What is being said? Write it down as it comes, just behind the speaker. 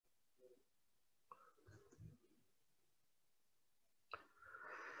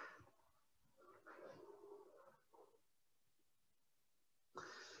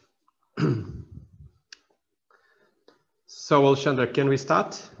So, Alexandra, can we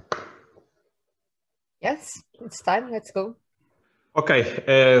start? Yes, it's time. Let's go.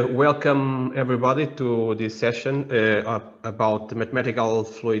 Okay, welcome everybody to this session about mathematical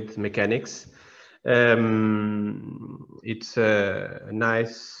fluid mechanics. It's a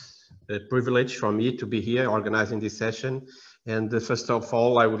nice privilege for me to be here organizing this session. And first of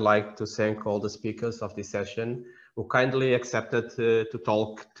all, I would like to thank all the speakers of this session who kindly accepted to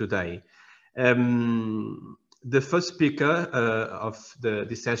talk today. The first speaker of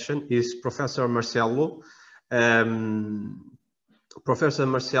this session is Professor Marcelo. Professor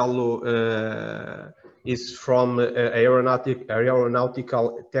Marcelo is from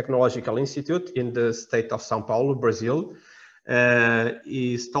Aeronautical Technological Institute in the state of São Paulo, Brazil.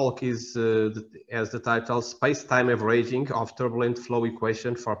 His talk is, as the title, Space-Time Averaging of Turbulent Flow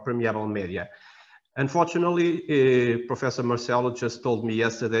Equation for Permeable Media. Unfortunately, Professor Marcelo just told me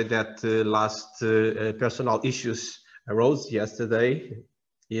yesterday that last personal issues arose yesterday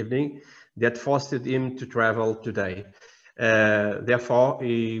evening that forced him to travel today. Therefore,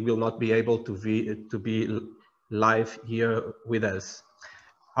 he will not be able to be live here with us.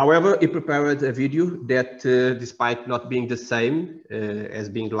 However, he prepared a video that, despite not being the same as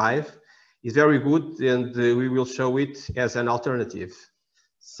being live, is very good, and we will show it as an alternative.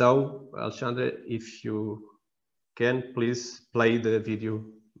 So, Alexandre, if you can, please play the video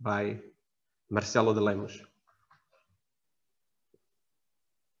by Marcelo de Lemos.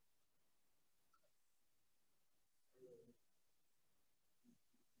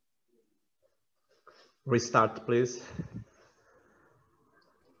 Restart, please.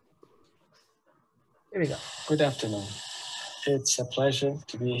 Here we go. Good afternoon. It's a pleasure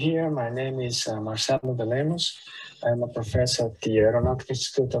to be here. My name is Marcelo de Lemos. I'm a professor at the Aeronautical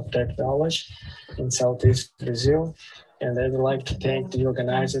Institute of Technology in Southeast Brazil. And I would like to thank the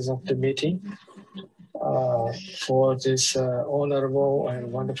organizers of the meeting for this honorable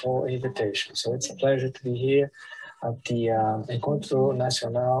and wonderful invitation. So it's a pleasure to be here at the Encontro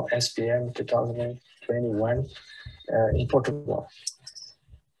Nacional SPM 2021 in Portugal.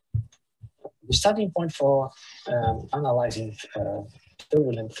 The starting point for analyzing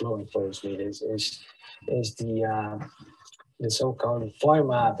turbulent flow in porous medias is the so-called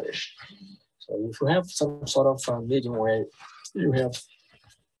volume average. So if you have some sort of medium where you have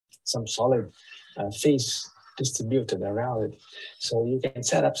some solid phase distributed around it, so you can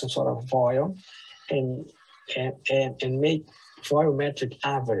set up some sort of volume and make volumetric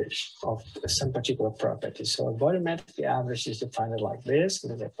average of some particular property. So a volumetric average is defined like this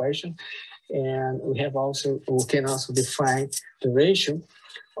in the equation. And we can also define the ratio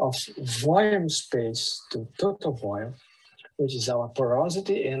of volume space to total volume, which is our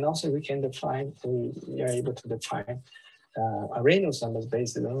porosity. And also we are able to define a Reynolds number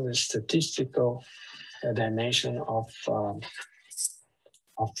based on the statistical dimension of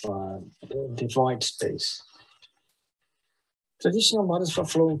the void space. Traditional models for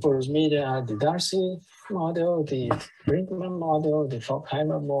flow in porous media are the Darcy model, the Brinkmann model, the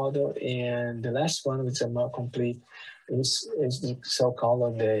Falkheimer model, and the last one, which is more complete, is the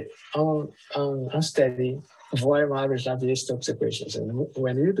so-called the unsteady volume average Navier-Stokes equations. And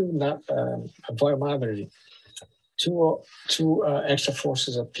when you do not volume averaging, two extra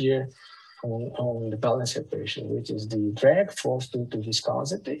forces appear on the balance equation, which is the drag force due to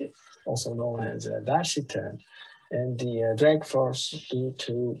viscosity, also known as a Darcy term, and the drag force due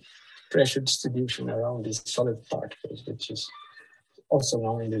to pressure distribution around these solid particles, which is also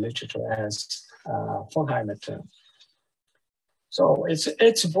known in the literature as Falkheimer term. So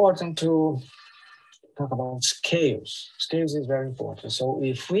it's important to talk about scales. Scales is very important. So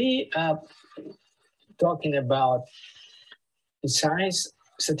if we are talking about the size,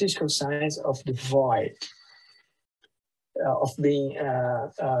 statistical size of the void, of being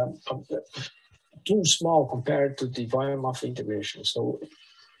too small compared to the volume of integration. So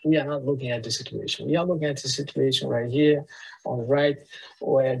we are not looking at the situation. We are looking at the situation right here on the right,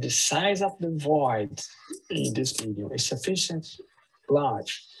 where the size of the void in this medium is sufficiently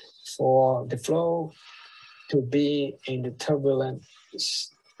large for the flow to be in the turbulent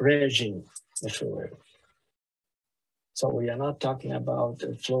regime, if you will. So we are not talking about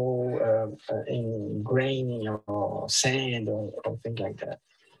the flow in grain or sand or things like that.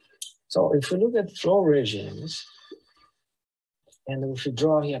 So if we look at flow regimes, and if we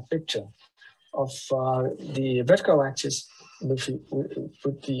draw here a picture of the vertical axis, if we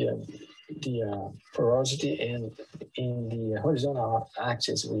put the porosity, and in the horizontal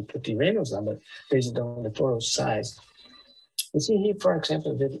axis, we put the Reynolds number based on the porous size. You see here, for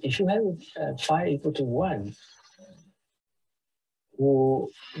example, that if you have phi equal to 1,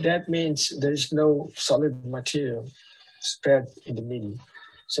 that means there is no solid material spread in the middle.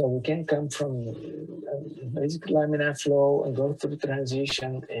 So we can come from basic laminar flow and go through the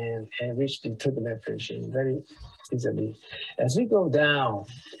transition and reach the turbulent regime very easily. As we go down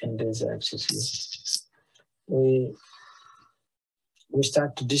in this axis here, we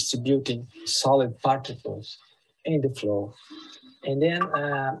start to distributing solid particles in the flow. And then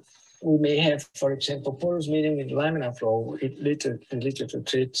we may have, for example, porous medium with laminar flow. The literature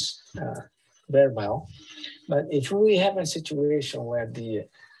treats very well. But if we have a situation where the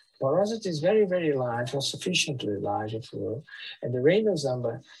porosity is very, very large, or sufficiently large, if you will, and the Reynolds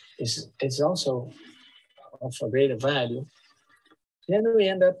number is also of a greater value, then we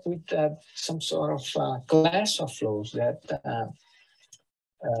end up with some sort of class of flows that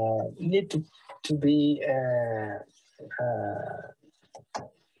need to be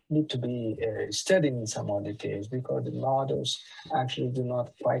studied in some more details, because the models actually do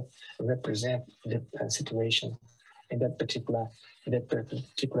not quite represent the situation in that particular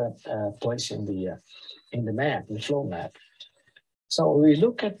place in the map, the flow map. So we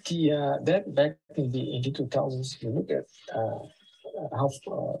look at that back in the 2000s. We look at how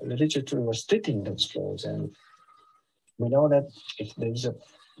the literature was treating those flows, and we know that if there's a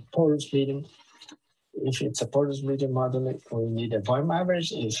porous medium, if it's a porous medium model, we need a volume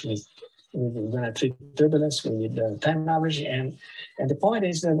average. If we're going to treat turbulence, we need the time average. And the point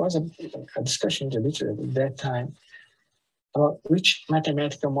is, there was a discussion in the literature at that time about which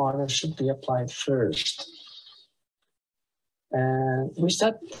mathematical model should be applied first. And we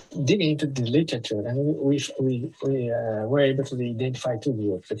start digging into the literature, and we were able to identify two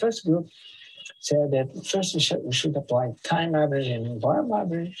groups. The first group said that first we should apply time average and volume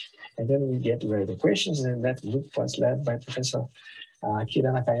average, and then we get rate equations. And that group was led by Professor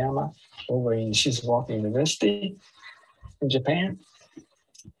Akira Nakayama over in Shizuoka University in Japan.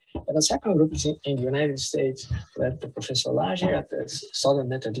 And the second group is in the United States, led by Professor Lage at the Southern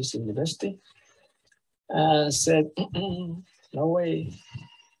Methodist University, said, no way,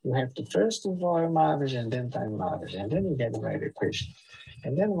 you have to first do volume average and then time average, and then you get the right equation.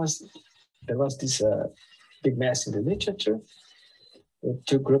 And then there was this big mess in the literature with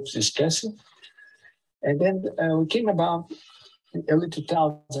two groups discussing. And then we came about the early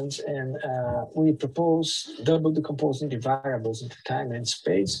 2000s, and we proposed double decomposing the variables into time and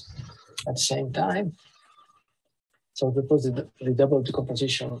space at the same time. So we proposed the double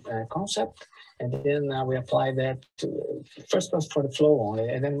decomposition concept, and then we applied that to, first was for the flow only,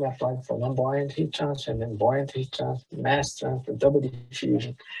 and then we applied for non-buoyant heat transfer, and then buoyant heat transfer, mass transfer, double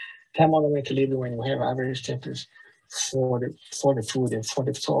diffusion, thermal equilibrium when you have average temperatures for the food and for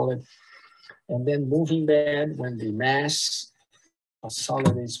the solid, and then moving bed when the mass of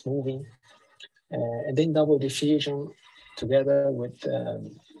solid is moving, and then double diffusion together with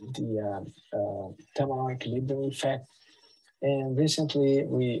the thermal equilibrium effect. And recently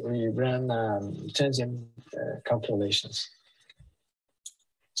we ran transient calculations.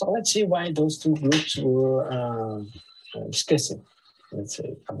 So let's see why those two groups were discussing, let's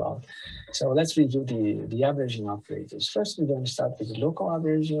say, about. So let's review the averaging operators. First, we're going to start with the local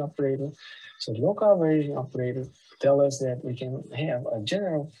averaging operator. So the local averaging operator tells us that we can have a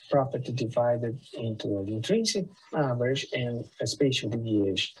general property divided into an intrinsic average and a spatial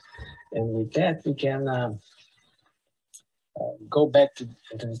deviation. And with that, we can go back to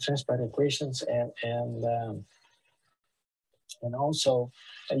the transport equations and also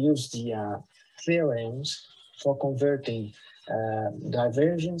use the theorems for converting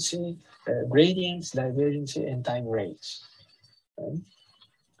divergency, gradients, divergency, and time rates. Okay?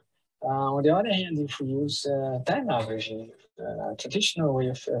 On the other hand, if we use time averaging, a traditional way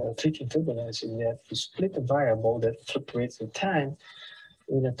of treating turbulence is that we split a variable that fluctuates with time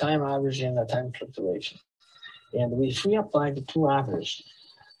with a time average and a time fluctuation. And if we apply the two averages,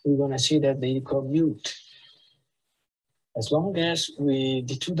 we're going to see that they commute as long as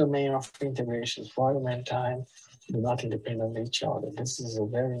the two domain of integrations, volume and time, do not independ of each other. This is a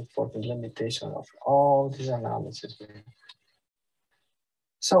very important limitation of all these analyses.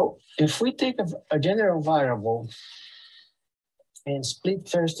 So if we take a general variable and split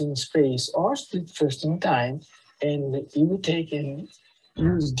first in space or split first in time, and you would take and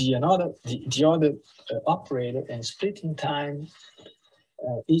use the other operator and split in time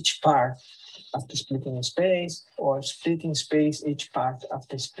each part after splitting in space, or splitting space each part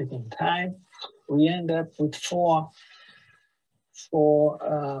after splitting time, we end up with four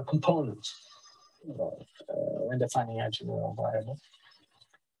components when defining a general variable.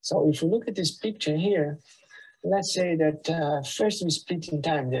 So if you look at this picture here, let's say that first we split in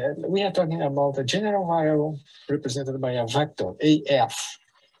time. We are talking about a general variable represented by a vector, AF,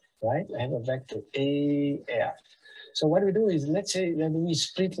 right? I have a vector, AF. So what we do is, let's say that we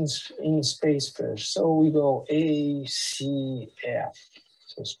split in space first. So we go ACF,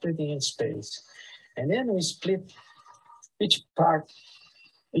 so splitting in space. And then we split each part,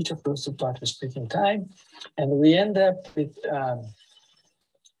 each of those two parts we split in time. And we end up with a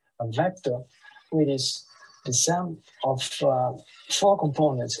vector which is the sum of 4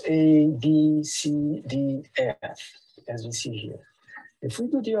 components, A, B, C, D, F, as we see here. If we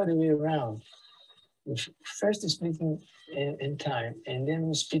do the other way around, first splitting in time, and then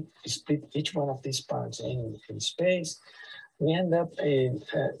we split each one of these parts in space, we end up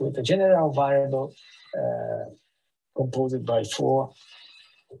with a general variable composed by 4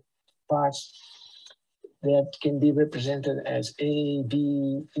 parts that can be represented as A,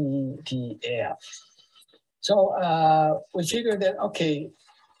 B, E, D, F. So we figured that, okay,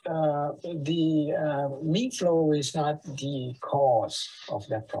 the mean flow is not the cause of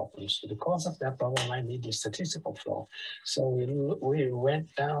that problem. So the cause of that problem might be the statistical flow. So we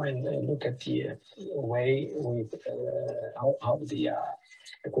went down and looked at the way how the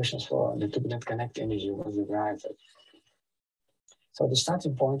equations for the turbulent kinetic energy was derived. So the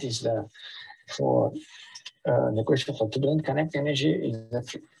starting point is for the equation for turbulent kinetic energy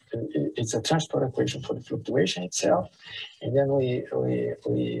it's a transport equation for the fluctuation itself, and then we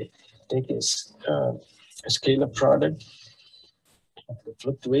take this a scalar product of the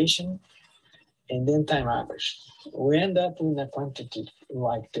fluctuation and then time average. We end up with a quantity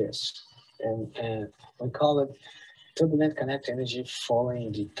like this, and we call it turbulent kinetic energy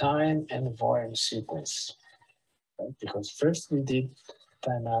following the time and volume sequence, right? Because first we did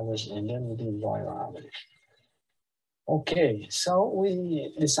time average and then we did volume average. Okay, so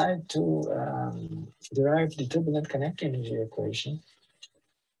we decided to derive the turbulent kinetic energy equation,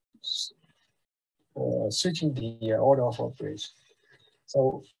 switching the order of operation.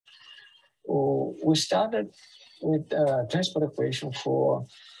 So we started with a transport equation for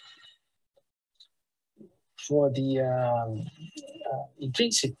the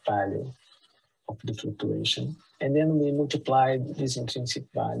intrinsic value of the fluctuation, and then we multiplied this intrinsic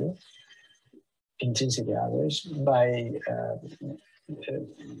average by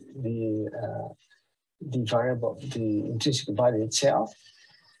the variable, the intrinsic value itself,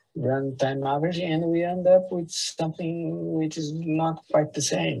 run time average, and we end up with something which is not quite the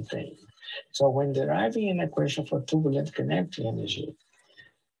same thing. So when deriving an equation for turbulent kinetic energy,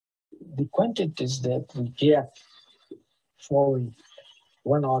 the quantities that we get following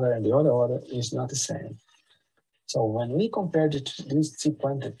one order and the other order is not the same. So when we compared these 2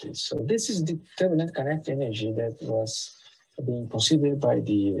 quantities, so this is the turbulent kinetic energy that was being considered by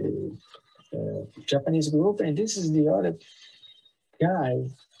the Japanese group, and this is the other guy,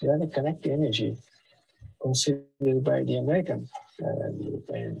 the other kinetic energy considered by the American group.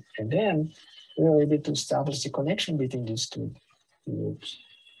 And then we were able to establish the connection between these 2 groups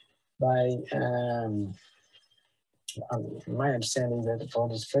by my understanding that for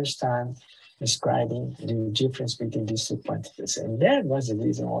the first time describing the difference between these 2 quantities. And that was the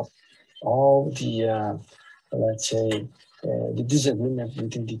reason of all the, let's say, the disagreement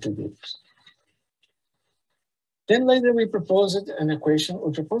between the 2 groups. Then later we proposed an equation,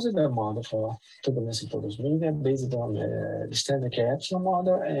 we proposed a model for turbulence in torus media based on the standard K epsilon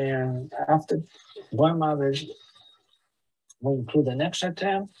model. And after volume average, we include an extra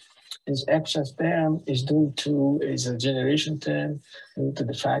term. This extra term is a generation term due to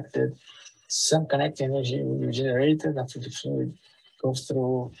the fact that some kinetic energy will be generated after the fluid goes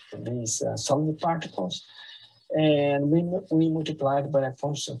through these solid particles. And we multiplied by a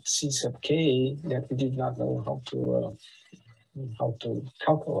constant C sub k that we did not know how to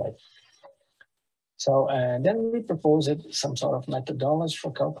calculate. So then we proposed some sort of methodology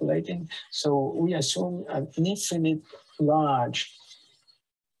for calculating. So we assume an infinite large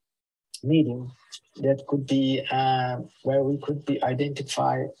medium that could be where we could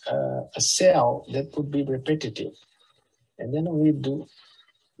identify a cell that could be repetitive. And then we do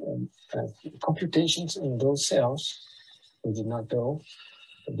computations in those cells. We did not know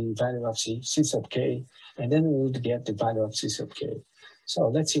the value of C sub k, and then we would get the value of C sub k. So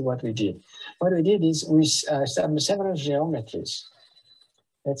let's see what we did. What we did is we established several geometries.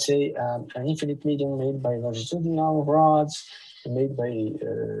 Let's say an infinite medium made by longitudinal rods, made by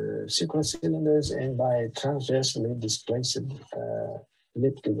circular cylinders, and by transversely displaced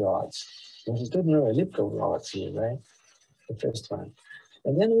elliptical rods. Longitudinal elliptical rods here, right? The first one.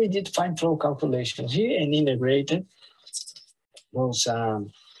 And then we did fine flow calculations here and integrated those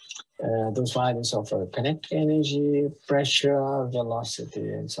those values of kinetic energy, pressure, velocity,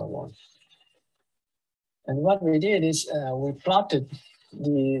 and so on. And what we did is we plotted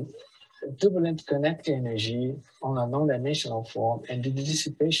the turbulent kinetic energy on a non-dimensional form and the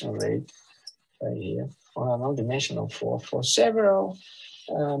dissipation rate right here on a non-dimensional form for several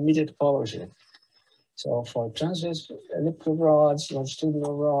media topology. So for transverse elliptical rods,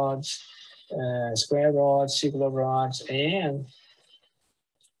 longitudinal rods, square rods, circular rods, and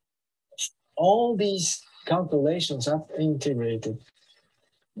all these calculations are integrated.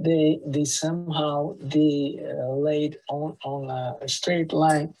 They somehow laid on a straight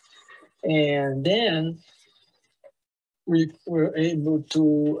line, and then we were able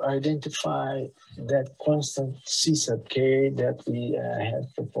to identify that constant C sub k that we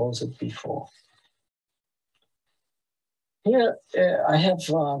had proposed before. Here, I have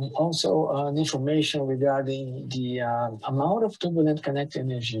also information regarding the amount of turbulent kinetic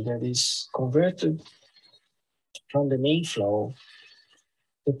energy that is converted from the main flow,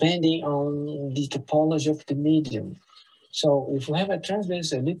 depending on the topology of the medium. So if we have a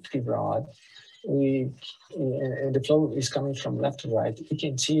transverse elliptic rod, and the flow is coming from left to right, we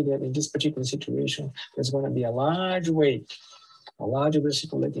can see that in this particular situation, there's going to be a large weight, a larger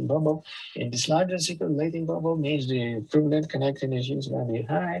recirculating bubble. And this larger recirculating bubble means the turbulent kinetic energy is going to be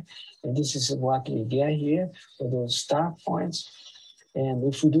high. And this is what we get here for those start points. And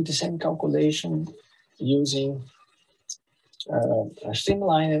if we do the same calculation using a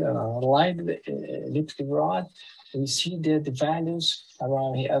streamlined light elliptic rod, we see that the values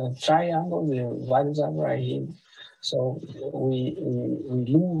around here, the triangle, the values are right here. So we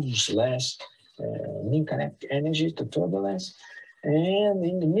lose less mean kinetic energy to turbulence. And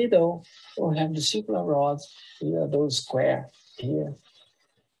in the middle, we have the circular rods, here, those square here.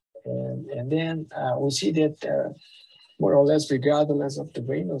 And then we see that more or less, regardless of the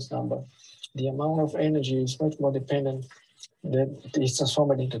Reynolds number, the amount of energy is much more dependent, that is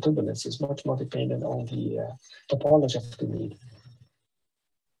transformed into turbulence is much more dependent on the topology of the medium.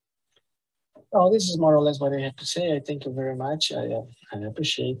 Well, this is more or less what I have to say. I thank you very much. I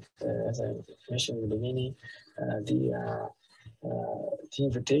appreciate, as I mentioned in the beginning, the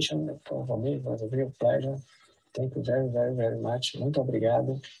invitation for me. It was a real pleasure. Thank you very, very, very much. Muito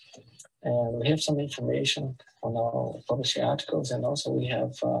obrigado. And we have some information on our published articles, and also we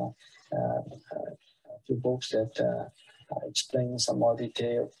have a few books that explain in some more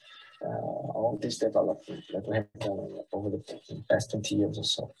detail all this development that we have done over the past 20 years or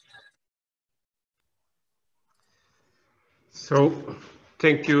so. So,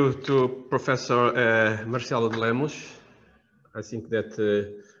 thank you to Professor Marcelo de Lemos. I think that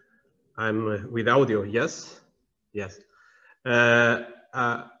I'm with audio, yes? Yes.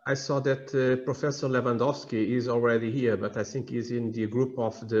 I saw that Professor Lewandowski is already here, but I think he's in the group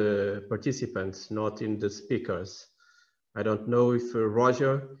of the participants, not in the speakers. I don't know if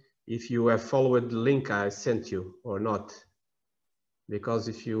Roger, if you have followed the link I sent you or not. Because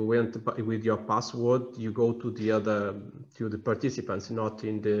if you went with your password, you go to the participants, not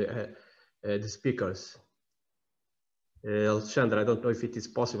in the speakers. Alexandra, I don't know if it is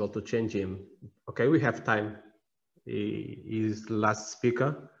possible to change him. Okay, we have time. He is the last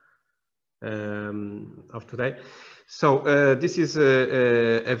speaker of today. So this is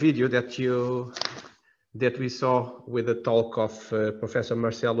a video that we saw with the talk of Professor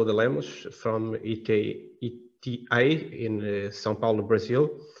Marcelo de Lemos from ETI in São Paulo, Brazil.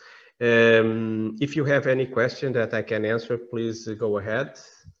 If you have any question that I can answer, please go ahead.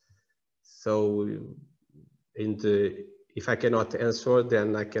 So if I cannot answer,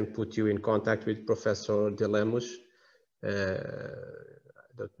 then I can put you in contact with Professor de Lemos. I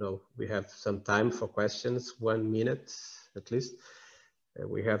don't know, we have some time for questions, 1 minute at least.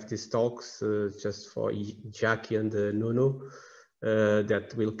 We have these talks just for Jackie and Nuno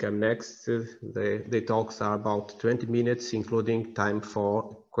that will come next. The talks are about 20 minutes, including time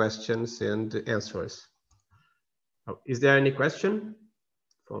for questions and answers. Is there any question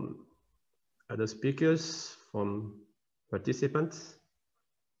from other speakers, from participants?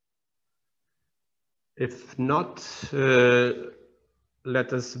 If not,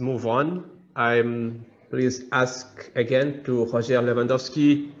 let us move on. I'm please ask again to Roger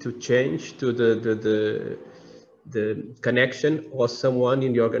Lewandowski to change to the connection, or someone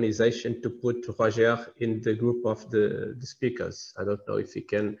in the organization to put Roger in the group of the speakers. I don't know if he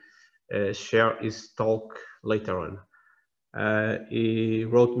can share his talk later on. He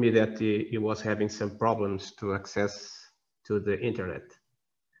wrote me that he was having some problems to access to the internet.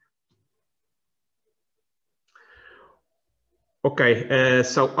 Okay,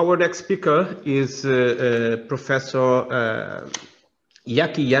 so our next speaker is Professor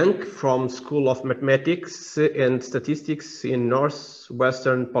Yaki Yang from School of Mathematics and Statistics in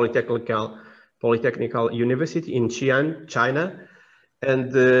Northwestern Polytechnical University in Xi'an, China.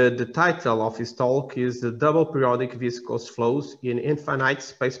 And the title of his talk is the Double Periodic Viscous Flows in Infinite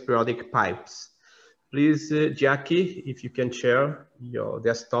Space Periodic Pipes. Please, Jackie, if you can share your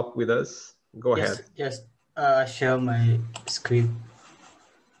desktop with us, go ahead. Yes, share my screen.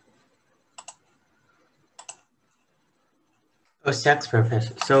 Oh, thanks,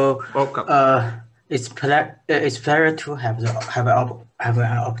 Professor. So, welcome. It's pleasure to have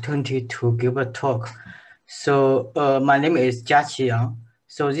an opportunity to give a talk. So, my name is Jiaqi Yang.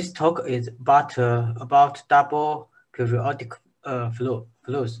 So this talk is about double periodic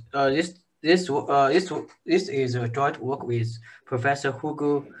flows. This is a joint work with Professor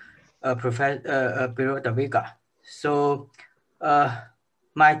Hugo Pero da Vega. So,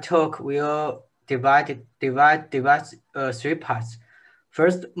 my talk will divide three parts.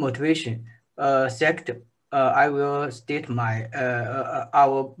 First, motivation. Second, I will state my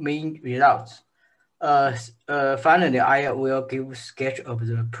our main results. Finally, I will give sketch of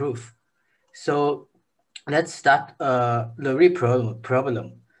the proof. So let's start the real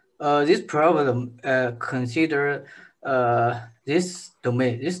problem. This problem consider this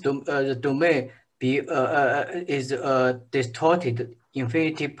domain. The domain is distorted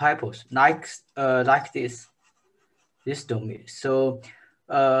infinity pipes like this domain. So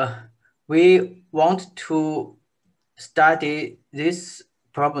we want to study this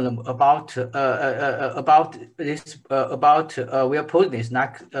problem about weirdness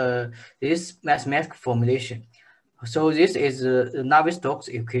like this mathematical formulation. So this is the Navier-Stokes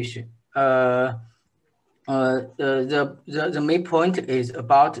equation. The main point is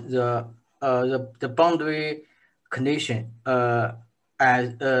about the boundary condition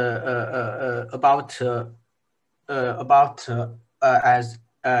as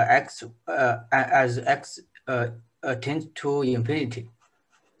x tends to infinity.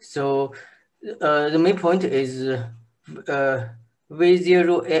 So the main point is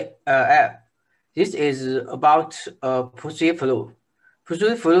V0 L. This is about Pussy flow.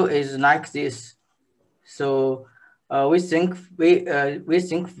 Pussy flow is like this. So we think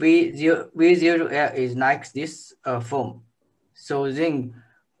V0 L is like this form. So then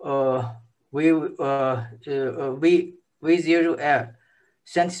V0 L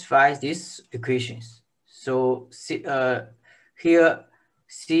satisfies these equations. So here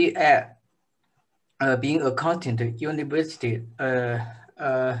CL being a constant uniquely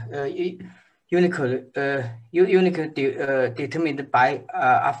determined by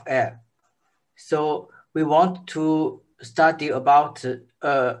FL. So we want to study about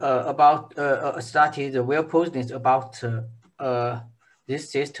study the well-posedness about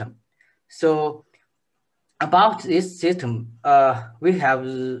this system. So about this system, we have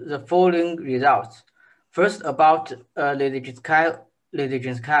the following results. First, about Ledezinskaya.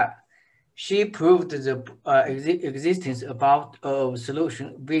 She proved the existence about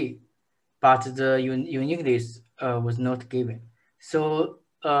solution V, but the uniqueness was not given. So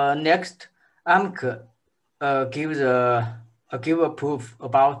next, Amke gives a proof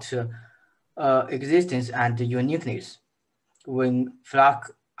about existence and uniqueness when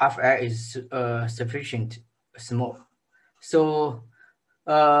flux FR is sufficient small. So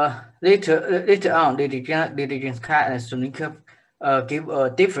later on, Ledezinskaya and Sunnikov give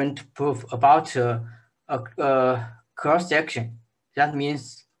a different proof about cross section. That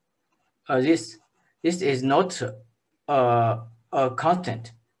means this is not a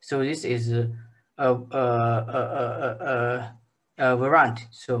constant. So this is a variant.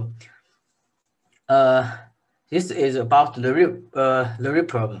 So this is about the real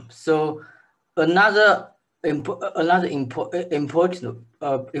problem. So another important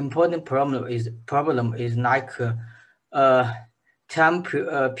problem is like time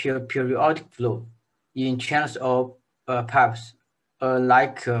periodic flow in channels of pipes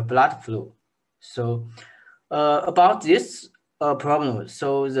like blood flow. So about this problem,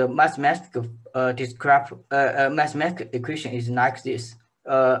 so the mathematical mathematical equation is like this.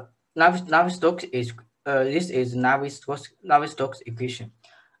 Navier-Stokes is this is Navier-Stokes equation,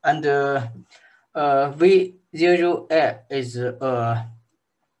 and V0 L is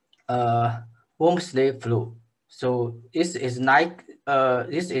Wormsley flow. So this is like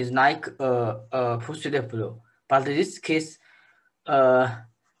positive flow, but this case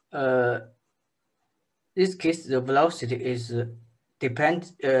the velocity is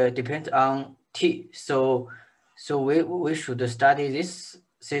depends on t. So we should study this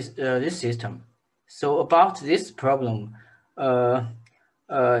system. So about this problem,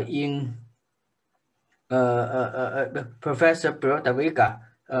 in Professor Brodavega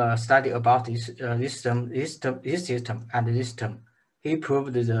studied about this system and this system. He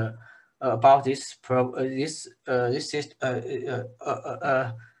proved about this system.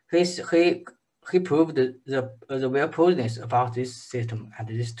 He proved the well-posedness about this system and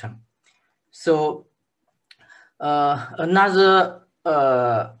this system. So another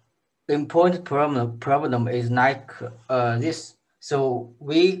important problem is like this. So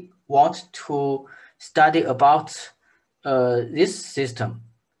we want to study about this system.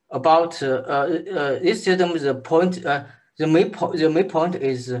 About this system, the main point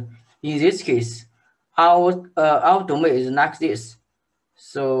is in this case, our domain is like this.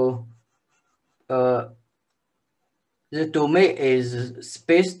 So the domain is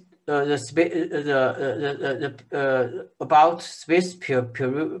space. About space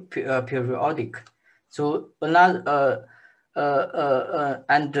periodic. So another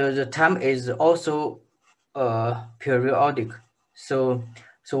and the time is also periodic. So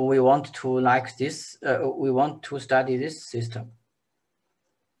we want to like this. We want to study this system.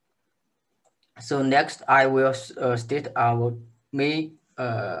 So next, I will state our main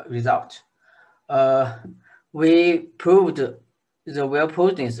result. We proved the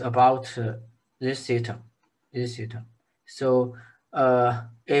well-posedness about this system. So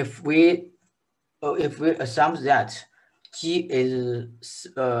if we assume that G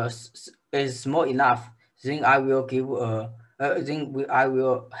is small enough, then I will give I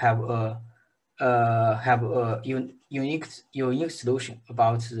will have a unique solution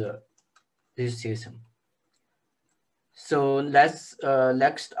about this system. So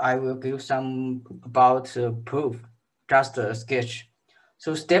next I will give some about proof. Just a sketch.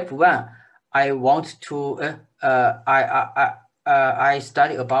 So step 1, I want to I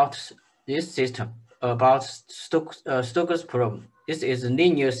study about this system, about Stokes problem. This is a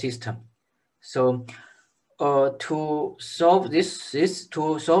linear system. So to solve this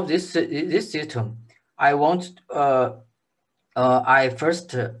system, I want I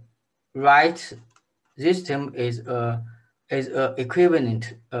first write this system is a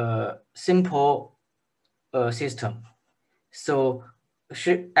equivalent simple system. So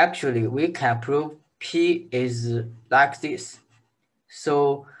actually we can prove P is like this.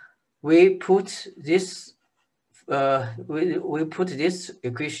 So we put this we put this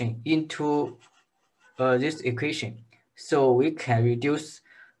equation into this equation. So we can reduce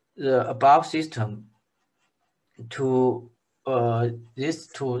the above system to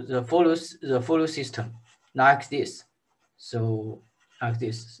the follow system like this. So like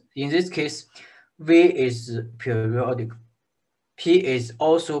this. In this case, V is periodic. P is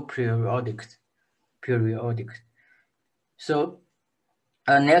also periodic. So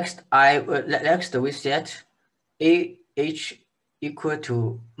next we set AH equal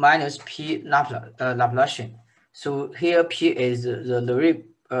to minus P Laplacian. So here P is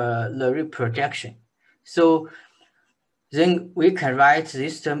the projection. So then we can write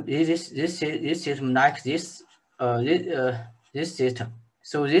this system like this this system.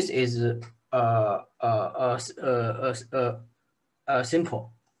 So this is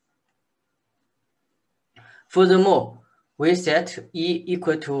simple. Furthermore, we set E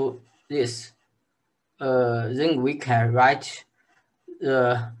equal to this. Then we can write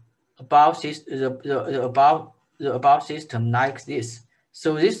the above system like this.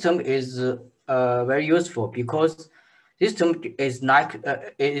 So this system is very useful because this system is like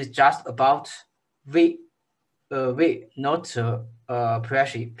it is just about V, not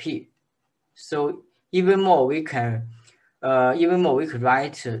pressure P. So even more we can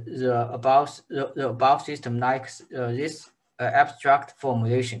write the above system like this abstract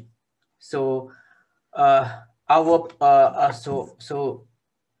formulation. So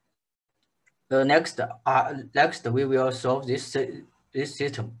next we will solve this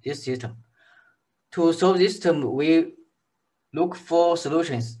system. To solve this system, we look for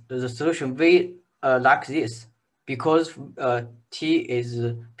solutions. The solution V like this, because T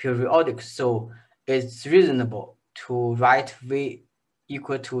is periodic, so it's reasonable to write V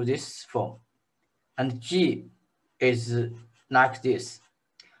equal to this form, and G is like this.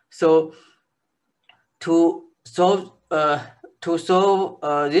 So to solve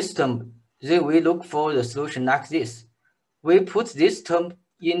this term, then we look for the solution like this. We put this term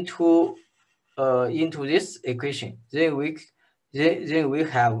into this equation. Then we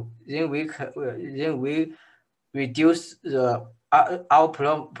reduce our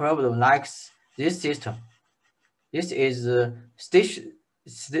problem like this system. This is stationary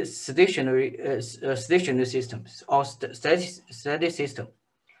system or steady system.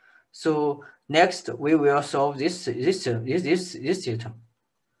 So next we will solve this system.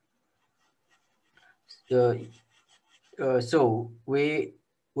 so we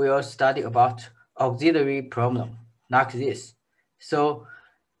will study about auxiliary problem like this. So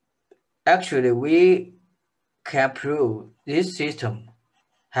actually we can prove this system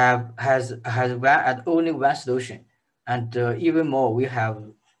has one and only one solution, and even more we have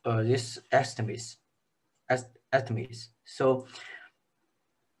this estimates. So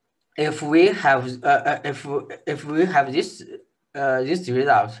if we have if we have this this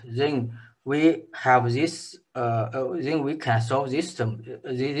result, then we have this then we can solve this system.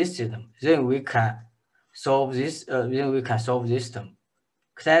 Then we can solve this. Then we can solve this system.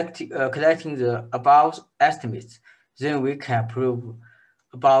 Collecting the above estimates, then we can prove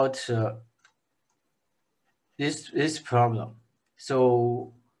about this problem.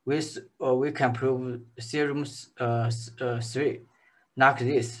 So we can prove theorem 3 like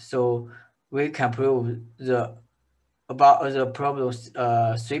this. So we can prove about the problem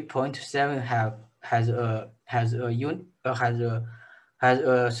 3.7 has a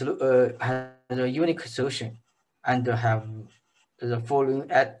unique solution and have the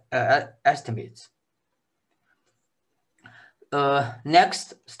following estimates.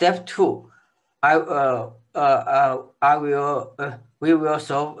 Next, step 2. We will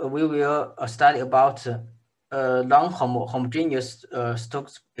study about non-homogeneous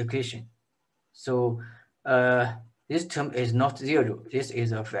Stokes equation. So this term is not 0. This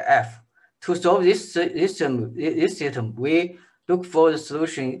is of f. To solve this system, we look for the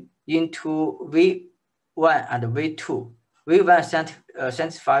solution into V1 and V2. V1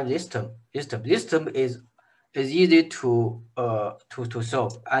 satisfies this term. This term is easy to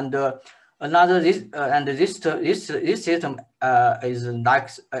solve, and this system is like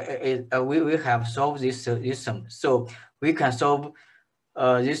we have solved this system, so we can solve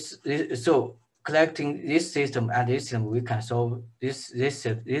this. So collecting this system and this system, we can solve this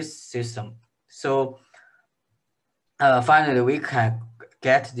system. So finally, we can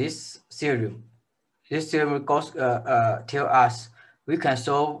get this theorem. This theorem goes tell us we can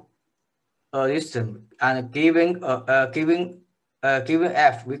solve this system, and given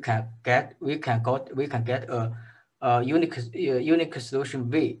f, we can get a unique solution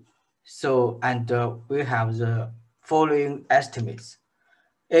V. So and we have the following estimates.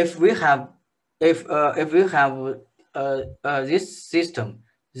 If we have this system,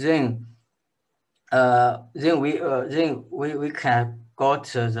 then we can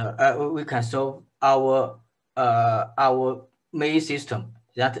got we can solve our main system,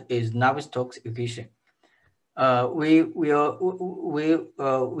 that is Navier-Stokes equation. We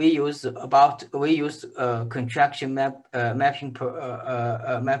use contraction mapping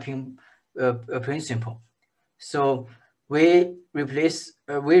principle. So we replace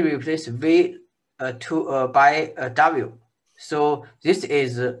V by W. So this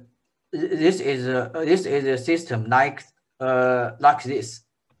is a system like this.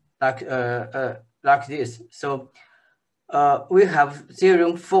 So we have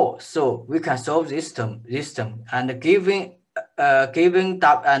theorem 4, so we can solve this term, and given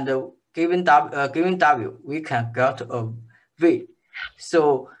W, we can get a V.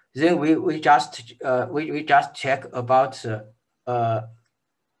 So then we just check about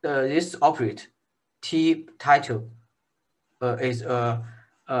this operator. T title is a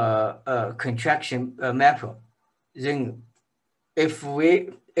contraction mapper. Then if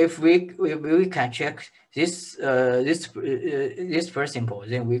we can check this principle,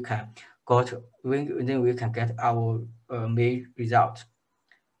 then we can get our main result.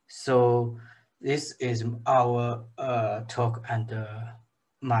 So this is our talk and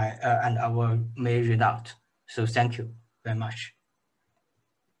our main result. So thank you very much.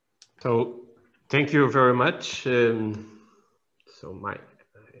 So thank you very much. So my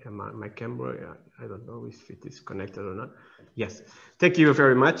camera, I don't know if it is connected or not. Yes, thank you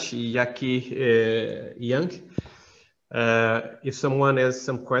very much, Yaki Young. If someone has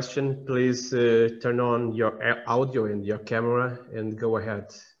some question, please turn on your audio and your camera and go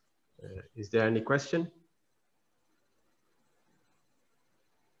ahead. Is there any question?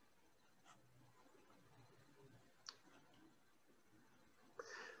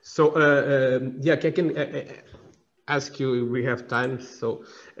 So yeah, I can ask you, we have time, so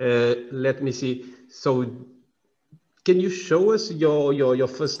let me see. So can you show us your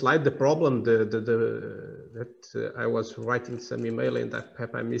first slide, the problem, that I was writing some email and that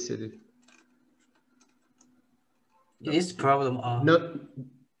perhaps I missed it. This problem not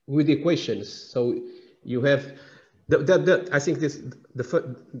with the equations. So you have I think this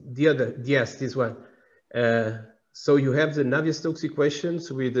this one. So you have the Navier-Stokes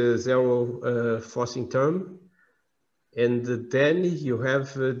equations with the zero forcing term, and then you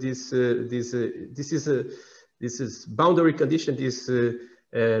have this is boundary condition, this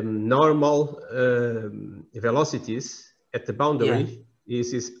normal velocities at the boundary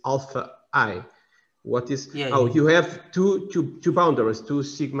is alpha I. What is, you have two boundaries, two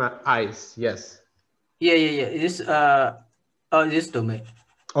sigma i's, yes. This this domain.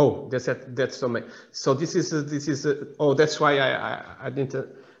 Oh, that's domain. So this is oh, that's why I didn't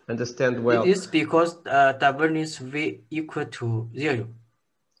understand well. It is because divergence V equal to 0.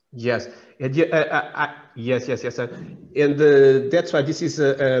 Yes, and yes. And that's why this is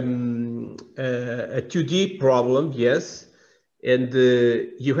a 2D problem, yes. And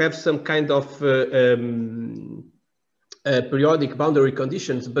you have some kind of periodic boundary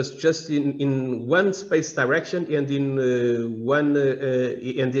conditions, but just in one space direction and in one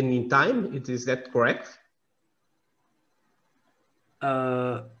and then in time. Is that correct?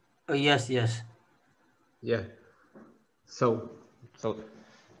 Yes. Yeah. So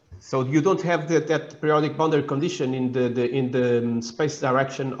you don't have that periodic boundary condition in the space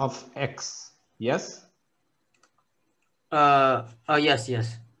direction of x, yes?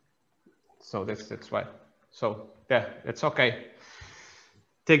 Yes. So that's why. So yeah, that's okay.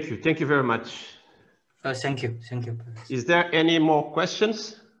 Thank you very much. Thank you. Is there any more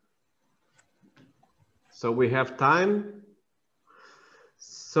questions? So we have time.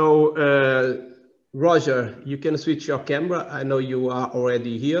 So Roger, you can switch your camera. I know you are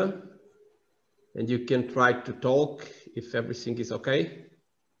already here, and you can try to talk if everything is okay.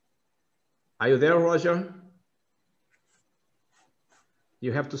 Are you there, Roger?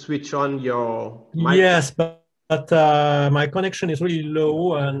 You have to switch on your mic. Yes, but my connection is really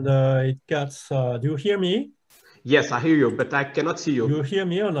low and it gets, do you hear me? Yes, I hear you, but I cannot see you. You hear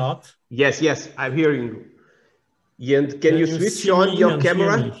me or not? Yes, I'm hearing you. And can you switch on your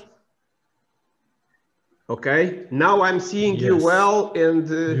camera? Okay, now I'm seeing you well and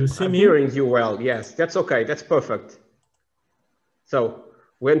I'm hearing you well. Yes, that's okay, that's perfect. So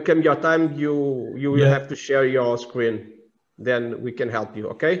when comes your time, you will have to share your screen. Then we can help you,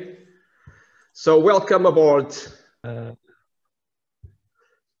 okay? So welcome aboard.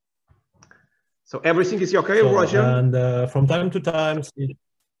 So everything is okay, Roger? And from time to time,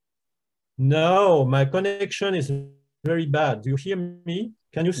 no, my connection is very bad. Do you hear me?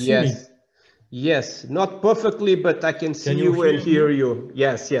 Can you see me? Yes, not perfectly, but I can see you and hear you.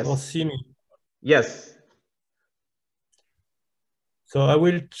 Yes. Or see me? Yes. So I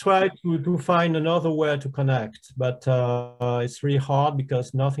will try to find another way to connect, but it's really hard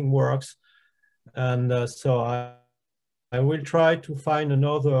because nothing works. And so I will try to find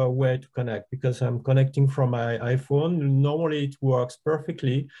another way to connect because I'm connecting from my iPhone. Normally it works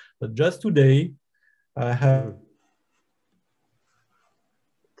perfectly, but just today I have.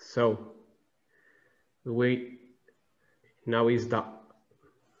 So now is that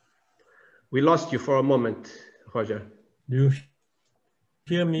we lost you for a moment, Roger. Do you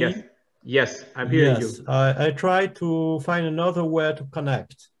hear me? Yes, I'm hearing you. I try to find another way to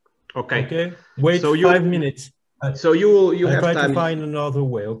connect. Okay. Wait 5 minutes. So you have try time to find another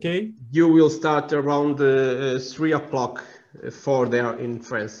way, okay? You will start around 3 o'clock for there in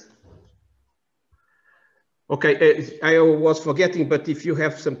France. Okay, I was forgetting, but if you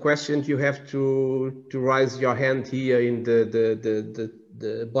have some questions, you have to raise your hand here in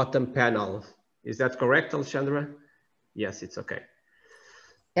the bottom panel. Is that correct, Alexandra? Yes, it's okay.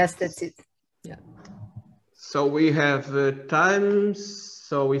 Yes, that's it. Yeah. So we have time.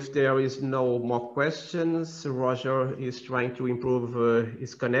 So if there is no more questions, Roger is trying to improve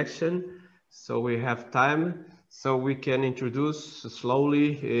his connection. So we have time. So we can introduce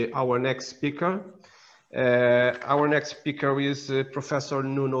slowly our next speaker. Our next speaker is Professor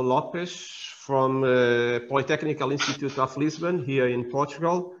Nuno Lopes from Polytechnical Institute of Lisbon here in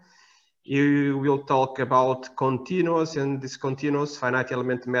Portugal. He will talk about continuous and discontinuous finite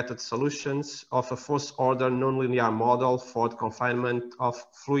element method solutions of a first order nonlinear model for the confinement of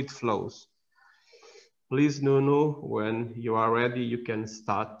fluid flows. Please, Nuno, when you are ready, you can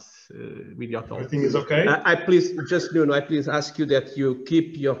start with your talk. Everything is okay? Nuno, I please ask you that you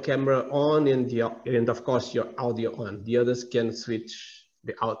keep your camera on and of course your audio on. The others can switch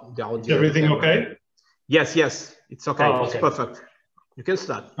the audio. Is everything okay? Yes, it's okay. Oh, okay. It's perfect. You can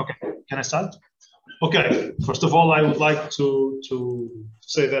start. Okay, can I start? Okay, first of all, I would like to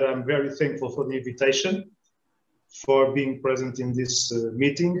say that I'm very thankful for the invitation, for being present in this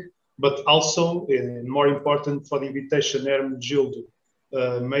meeting, but also, more important, for the invitation Hermenegildo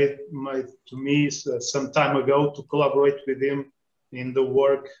made to me some time ago to collaborate with him in the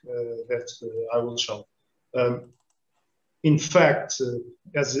work that I will show. In fact,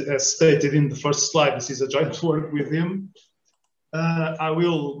 as stated in the first slide, this is a joint work with him. I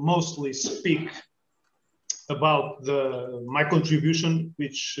will mostly speak about my contribution,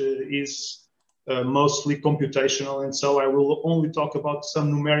 which is mostly computational, and so I will only talk about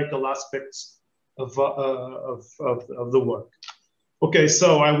some numerical aspects of the work. Okay,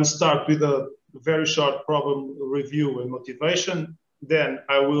 so I will start with a very short problem review and motivation. Then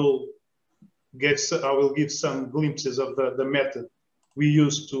I will give some glimpses of the method we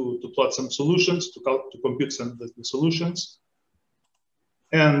use to plot some solutions, to compute some of the solutions.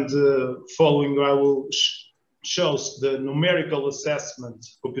 And following, I will show the numerical assessment,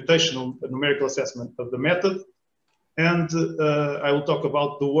 computational numerical assessment of the method. And I will talk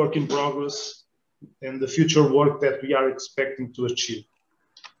about the work in progress and the future work that we are expecting to achieve.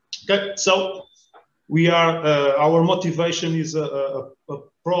 Okay, so we are, our motivation is a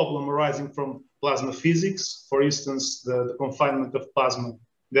problem arising from plasma physics. For instance, the confinement of plasma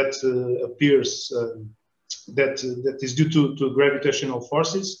that appears, that is due to gravitational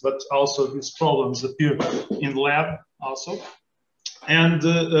forces, but also these problems appear in the lab also. And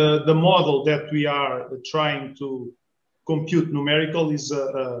the model that we are trying to compute numerical is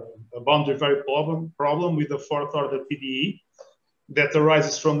a boundary variable problem with a fourth order PDE that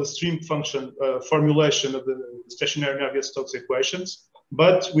arises from the stream function formulation of the stationary Navier-Stokes equations,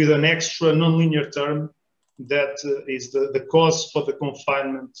 but with an extra nonlinear term that is the cause for the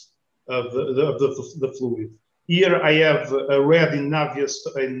confinement of the fluid. Here I have a red in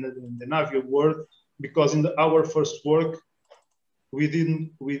the Navier word, because in our first work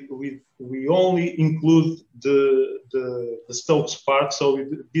we only include the Stokes part, so we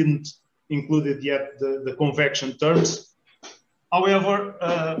didn't include it yet the convection terms. However,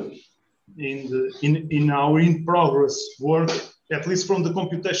 in our in progress work, at least from the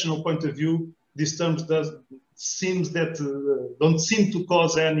computational point of view, these terms don't seem to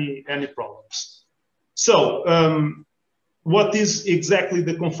cause any problems. So, what is exactly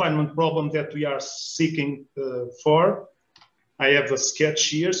the confinement problem that we are seeking for? I have a sketch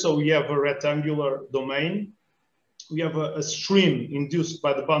here. So we have a rectangular domain. We have a stream induced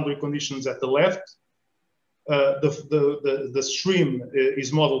by the boundary conditions at the left. The stream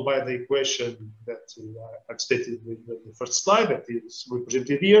is modeled by the equation that I've stated in the first slide, that is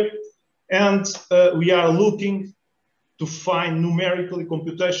represented here. And we are looking to find numerically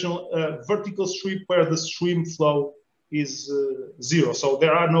computational vertical strip where the stream flow is 0. So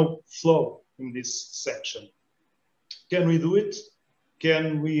there are no flow in this section. Can we do it?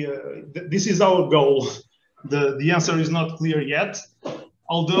 Can we? This is our goal. The answer is not clear yet.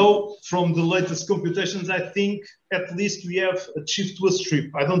 Although from the latest computations, I think at least we have achieved to a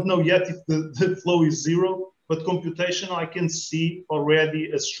strip. I don't know yet if the flow is 0, but computational, I can see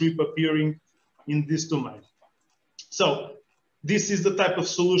already a strip appearing in this domain. So this is the type of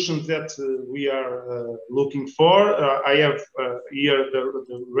solutions that we are looking for. I have here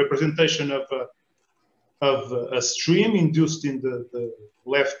the representation of a stream induced in the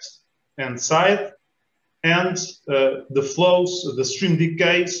left-hand side, and the flows, the stream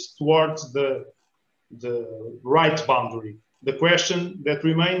decays towards the right boundary. The question that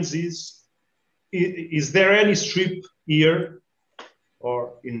remains is there any strip here,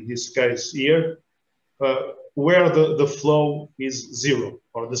 or in this case here, where the flow is 0,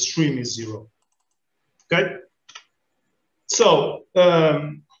 or the stream is 0? Okay? So,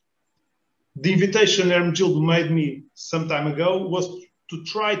 the invitation Hermegildo made me some time ago was to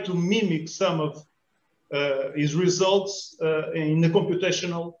try to mimic some of his results in a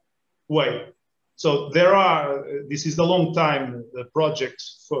computational way. So there are, this is a long time project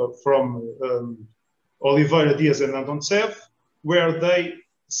from Oliveira, Dias and Antontsev, where they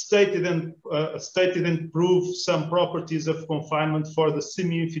stated and proved some properties of confinement for the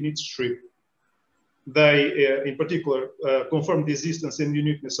semi-infinite strip. They, in particular, confirmed the existence and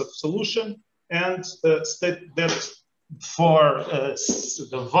uniqueness of solution, and state that for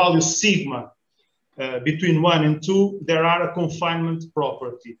the value sigma between 1 and 2, there are a confinement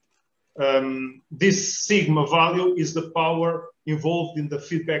property. This sigma value is the power involved in the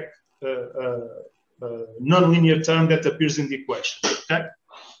feedback nonlinear term that appears in the equation. Okay?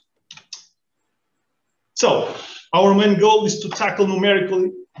 So our main goal is to tackle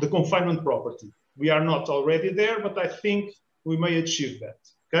numerically the confinement property. We are not already there, but I think we may achieve that.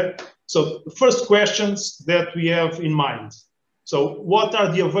 Okay? So the first questions that we have in mind. So what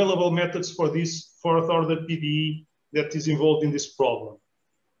are the available methods for this fourth order PDE that is involved in this problem?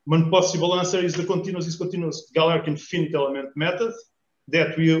 One possible answer is the continuous Galerkin finite element method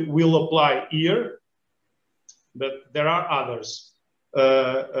that we will apply here, but there are others.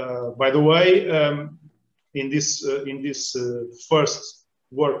 By the way, in this first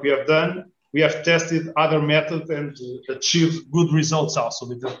work we have done, we have tested other methods and achieved good results also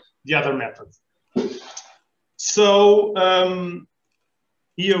with the other method. So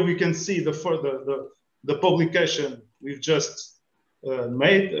here we can see the publication we've just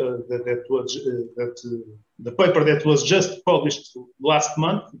made, the paper that was just published last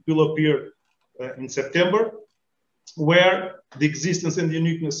month. It will appear in September, where the existence and the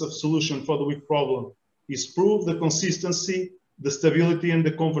uniqueness of solution for the weak problem is proved. The consistency, the stability, and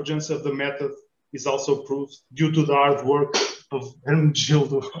the convergence of the method is also proved due to the hard work of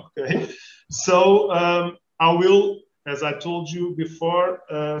Hermenegildo. Okay, so I will, as I told you before,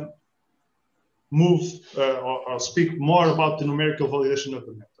 move or speak more about the numerical validation of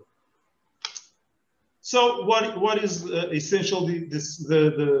the method. So what is essential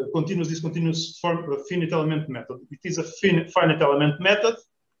the continuous discontinuous finite element method? It is a finite element method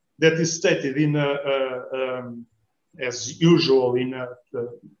that is stated in as usual in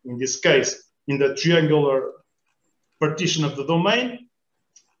this case in the triangular partition of the domain.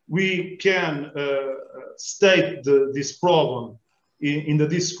 We can state this problem in the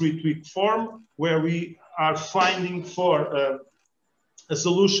discrete weak form, where we are finding for a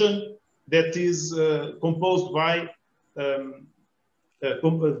solution that is composed by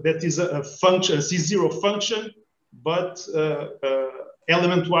that is a function, a C0 function, but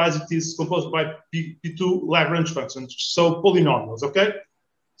element-wise it is composed by P2 Lagrange functions, so polynomials. Okay,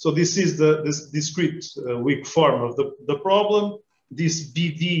 so this is this discrete weak form of the problem. This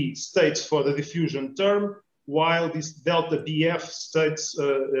BD states for the diffusion term, while this delta BF states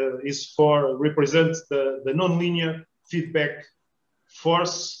is for represents the nonlinear feedback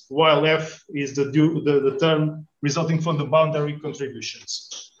force, while F is the term resulting from the boundary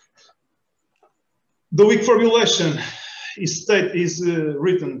contributions. The weak formulation is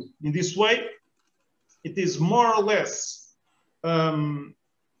written in this way. It is more or less a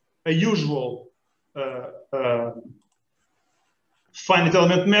usual finite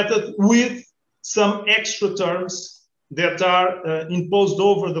element method with some extra terms that are imposed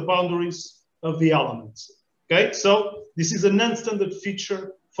over the boundaries of the elements. Okay, so this is a non-standard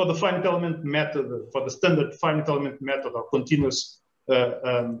feature for the finite element method, for the standard finite element method or continuous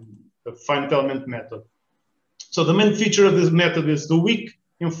finite element method. So the main feature of this method is the weak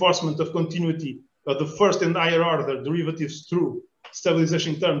enforcement of continuity of the first and higher order derivatives through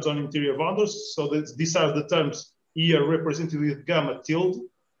stabilization terms on interior boundaries. So these are the terms here represented with gamma tilde.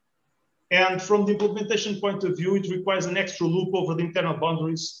 And from the implementation point of view, it requires an extra loop over the internal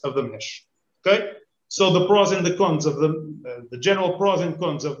boundaries of the mesh. Okay, so the pros and the cons of the general pros and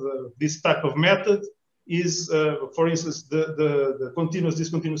cons of this type of method is, for instance, the continuous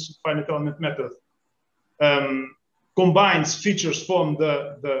discontinuous finite element method combines features from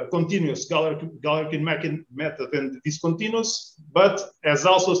the continuous Galerkin method and discontinuous, but has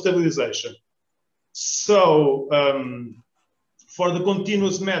also stabilization. So for the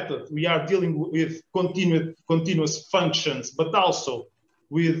continuous method, we are dealing with continuous functions, but also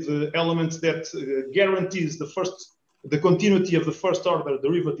with elements that guarantees the continuity of the first order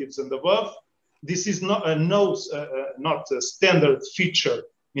derivatives and above. This is not a standard feature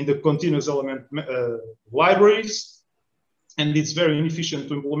in the continuous element libraries, and it's very inefficient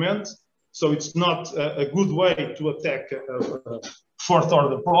to implement. So it's not a good way to attack a fourth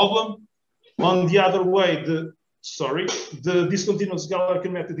order problem. On the other way, the discontinuous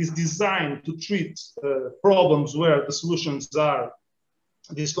Galerkin method is designed to treat problems where the solutions are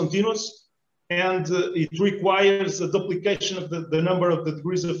discontinuous, and it requires a duplication of the number of the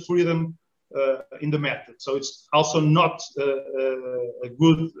degrees of freedom in the method. So it's also not a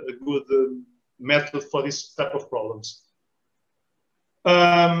good method for this type of problems.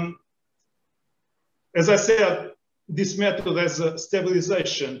 As I said, this method has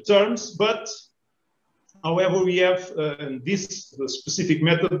stabilization terms, but however, we have in this specific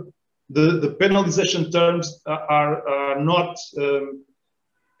method, the penalization terms are not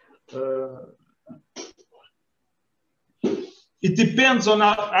it depends on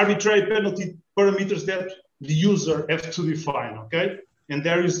arbitrary penalty parameters that the user has to define. Okay, and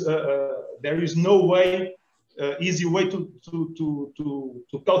there is no way, easy way to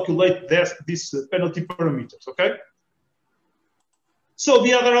calculate these penalty parameters. Okay. So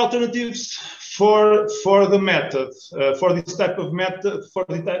the other alternatives for the method, for this type of method, for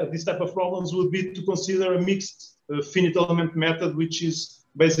this type of problems would be to consider a mixed finite element method, which is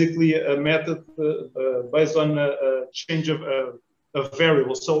basically a method based on a change of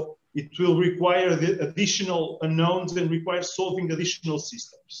variables. So it will require the additional unknowns and require solving additional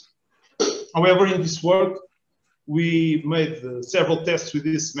systems. However, in this work, we made several tests with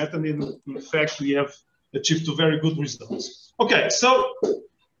this method. In fact, we have achieve two very good results. Okay, so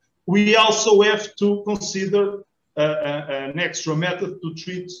we also have to consider an extra method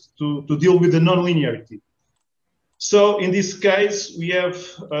to deal with the nonlinearity. So in this case, we have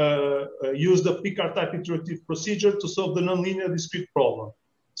used the Picard-type iterative procedure to solve the nonlinear discrete problem.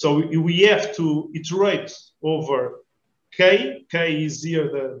 So we have to iterate over k. K is here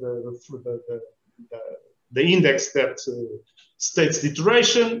the index that states the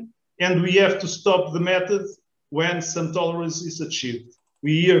iteration, and we have to stop the method when some tolerance is achieved.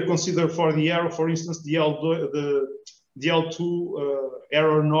 We here consider for the error, for instance, the L2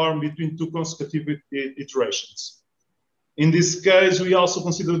 error norm between two consecutive iterations. In this case, we also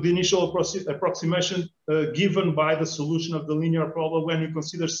consider the initial approximation given by the solution of the linear problem when we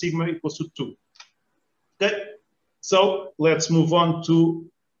consider sigma equals to 2. Okay, so let's move on to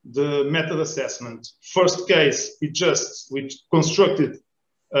the method assessment. First case, we constructed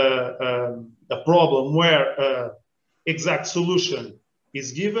a problem where exact solution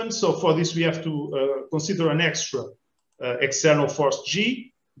is given. So for this, we have to consider an extra external force G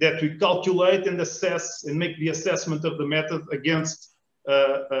that we calculate and assess and make the assessment of the method against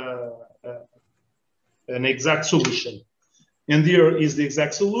an exact solution. And here is the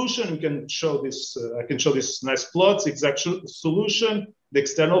exact solution. We can show this. I can show this nice plots, exact solution, the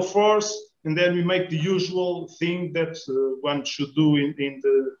external force, and then we make the usual thing that one should do in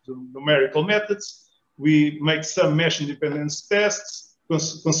the numerical methods. We make some mesh independence tests,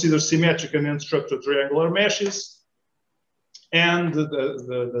 consider symmetric and unstructured triangular meshes. And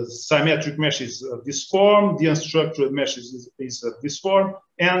the symmetric mesh is of this form, the unstructured mesh is of this form,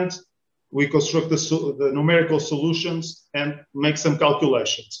 and we construct the numerical solutions and make some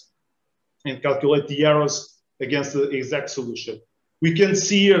calculations and calculate the errors against the exact solution. We can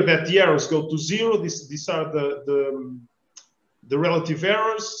see here that the errors go to 0. These are the relative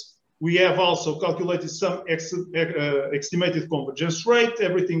errors. We have also calculated some estimated convergence rate.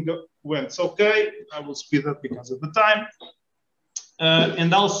 Everything went okay. I will speed up because of the time.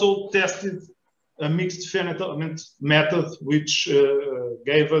 And also tested a mixed finite method, which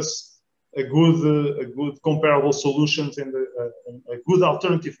gave us a good comparable solutions and a good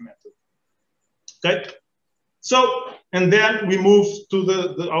alternative method. Okay, so and then we move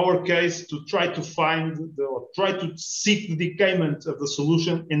to our case to try to find or try to seek the decayment of the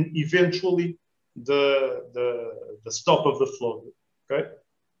solution and eventually the stop of the flow. Okay.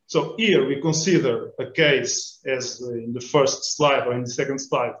 So here we consider a case as in the first slide or in the second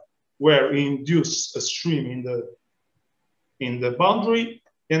slide, where we induce a stream in the boundary,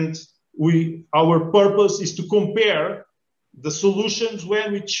 and our purpose is to compare the solutions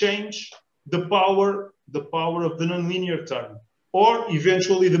when we change the power of the nonlinear term, or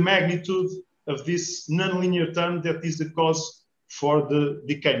eventually the magnitude of this nonlinear term that is the cause for the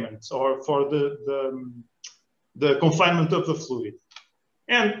decayment or for the confinement of the fluid.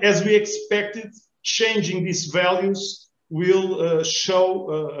 And as we expected, changing these values will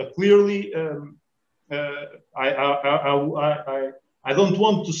show clearly. I don't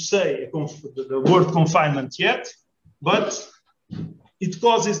want to say the word confinement yet, but it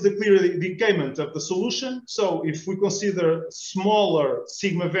causes the clear decayment of the solution. So if we consider smaller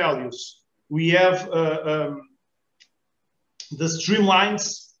sigma values, we have the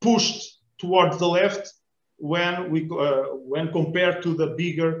streamlines pushed towards the left when compared to the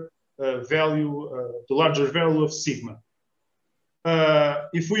bigger value, the larger value of sigma.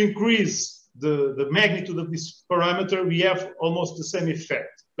 If we increase the magnitude of this parameter, we have almost the same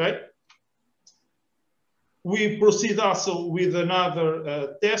effect. Okay. We proceed also with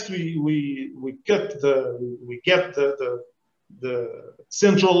another test. We get the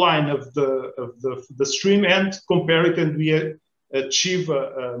central line of the stream and compare it, and we achieve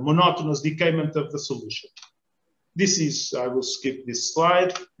a monotonous decayment of the solution. This is, I will skip this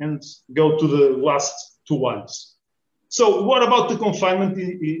slide and go to the last two ones. So what about the confinement?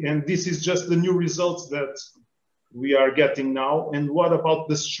 And this is just the new results that we are getting now. And what about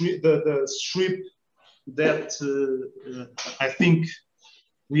the strip that I think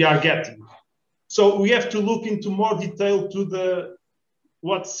we are getting? So we have to look into more detail to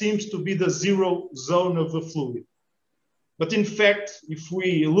what seems to be the zero zone of the fluid. But in fact, if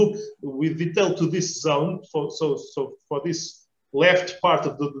we look with detail to this zone, so for this left part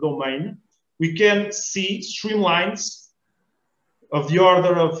of the domain, we can see streamlines of the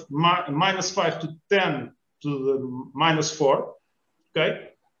order of -5 to 10 to the -4,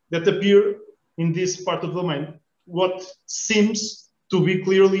 okay, that appear in this part of the domain. What seems to be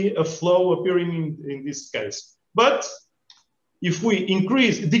clearly a flow appearing in this case. But if we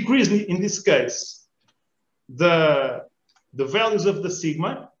decrease in this case, the values of the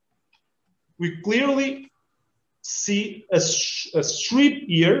sigma, we clearly see a strip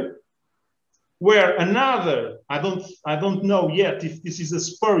here where another, I don't know yet if this is a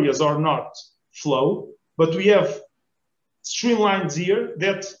spurious or not flow, but we have streamlines here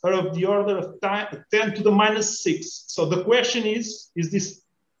that are of the order of 10 to the -6. So the question is this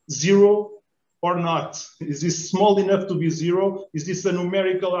 0 or not? Is this small enough to be 0? Is this a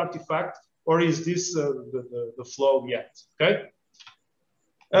numerical artifact, or is this the flow yet? Okay.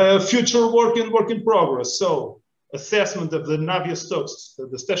 Future work in progress. So assessment of the Navier-Stokes,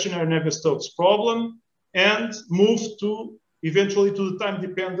 the stationary Navier-Stokes problem, and move to eventually to the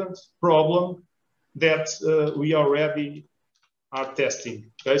time-dependent problem that we already are testing.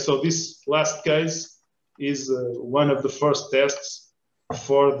 Okay, so this last case is one of the first tests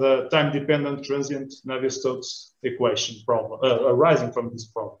for the time-dependent transient Navier-Stokes equation problem arising from this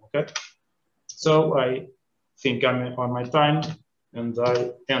problem. Okay, so I think I'm on my time, and I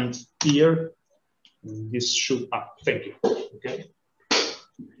end here. This should thank you. Okay,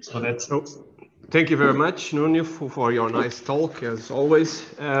 so that's it. Thank you very much, Nuno, for your nice talk as always.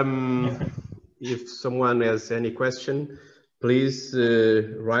 If someone has any question, please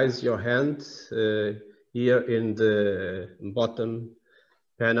raise your hand here in the bottom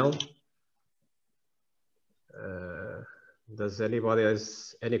panel. Does anybody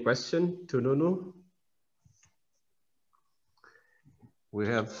has any question to Nuno? We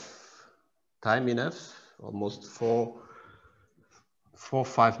have time enough, almost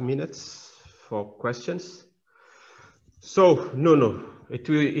 4-5 minutes for questions. So, Nuno, it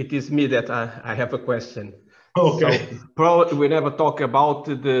is me that I have a question. Okay. So, probably we never talk about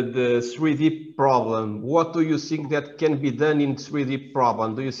the 3D problem. What do you think that can be done in 3D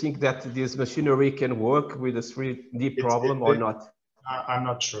problem? Do you think that this machinery can work with a 3D problem or not? I'm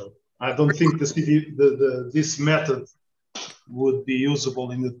not sure. I don't think this method would be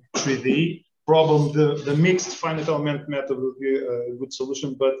usable in the 3D problem. The mixed finite element method would be a good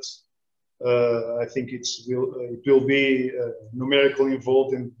solution, but I think it will be numerically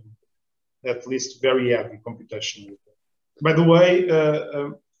involved in at least very heavy computation. By the way,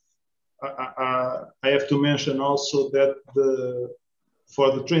 I have to mention also that for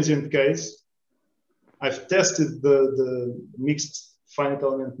the transient case, I've tested the mixed finite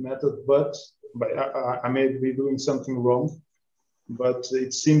element method, but I may be doing something wrong. But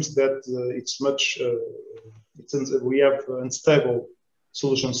it seems that it's much we have unstable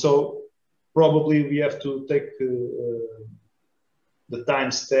solution. So probably we have to take the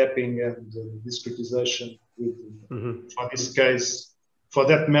time stepping and discretization with, for this case, for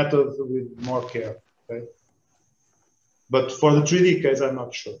that method with more care. Okay, but for the 3D case, I'm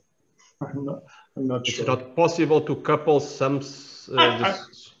not sure. I'm not sure. It's not possible to couple some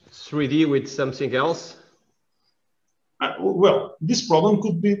 3D with something else. Well, this problem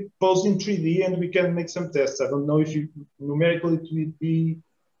could be posed in 3D, and we can make some tests. I don't know if numerically it will be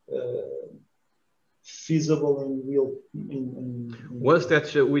feasible in real. Was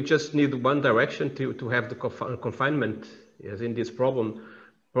that we just need one direction to have the confinement, as in this problem?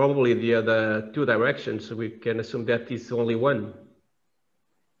 Probably the other two directions. We can assume that it's only one.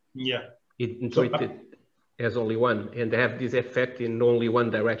 Yeah. It has only one, and they have this effect in only one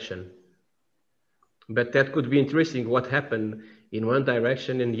direction. But that could be interesting. What happened in one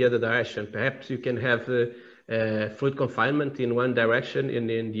direction and the other direction? Perhaps you can have fluid confinement in one direction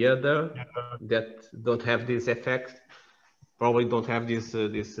and in the other that don't have this effect. Probably don't have this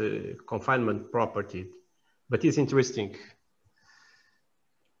confinement property. But it's interesting.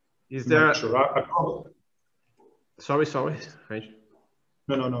 Is there? Sure. Sorry.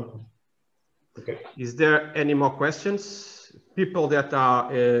 No. Okay. Is there any more questions? People that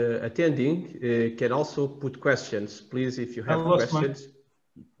are attending can also put questions. Please, if you have questions,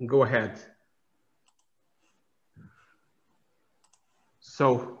 go ahead.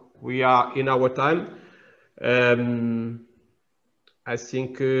 So we are in our time. I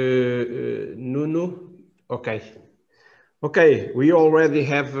think Nuno. Okay. We already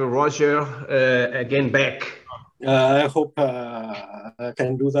have Roger again back. I hope I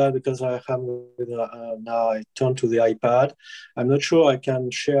can do that because I have now I turn to the iPad. I'm not sure I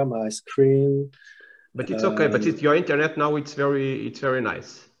can share my screen. But it's okay. But it's your internet now. It's very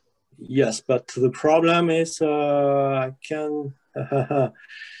nice. Yes, but the problem is I can. The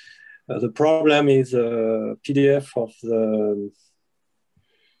problem is a PDF of the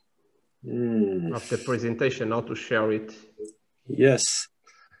of the presentation. How to share it? Yes.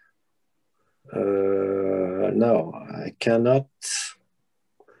 No, I cannot.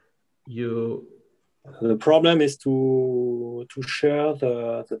 The problem is to share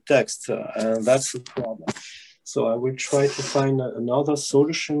the text, and that's the problem. So I will try to find another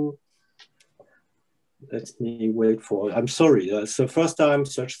solution let me wait for, I'm sorry, it's the first time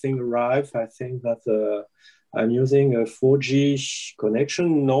such thing arrive. I think that I'm using a 4G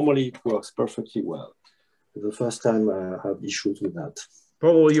connection. Normally it works perfectly well. The first time I have issues with that.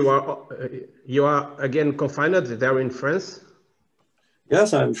 Probably you are again confined there in France?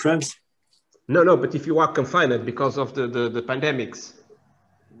 Yes, I'm in France. No, but if you are confined because of the pandemics.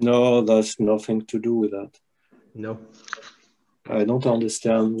 No, there's nothing to do with that. No. I don't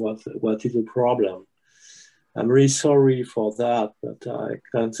understand what is the problem. I'm really sorry for that, but I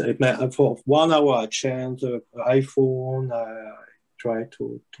can't say. For 1 hour, I changed the iPhone. I try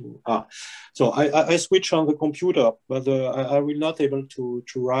to so I switch on the computer, but I will not able to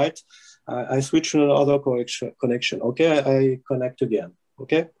write. I switch to another connection. Okay, I connect again.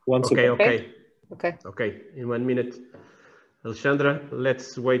 Okay, once again. Okay. In 1 minute, Alexandra,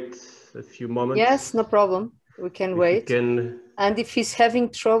 let's wait a few moments. Yes, no problem. We can wait. And if he's having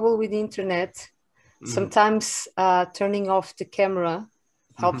trouble with the internet, sometimes turning off the camera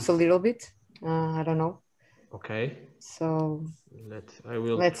helps a little bit. I don't know. Okay. So let's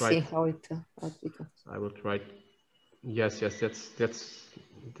see how it goes. I will try. Yes,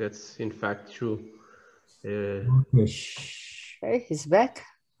 that's in fact true. Okay, he's back.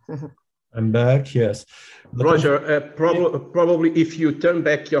 I'm back. Yes, Roger. Probably if you turn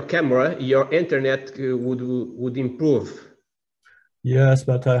back your camera, your internet would improve. Yes,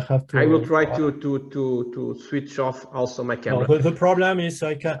 but I have to. I will try to switch off also my camera. No, the problem is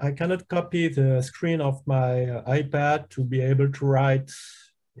I cannot copy the screen of my iPad to be able to write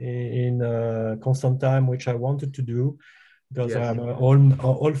in constant time, which I wanted to do, because I'm an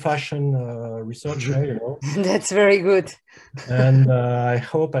old-fashioned researcher, you know. That's very good. And I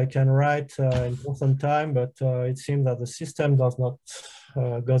hope I can write in constant time, but it seems that the system does not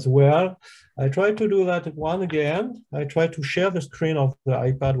goes well. I try to do that again. I try to share the screen of the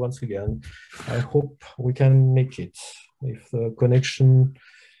iPad once again. I hope we can make it. If the connection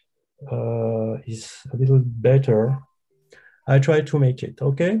is a little better, I try to make it,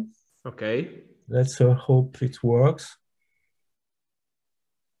 okay? Okay. Let's hope it works.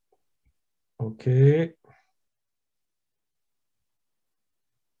 Okay.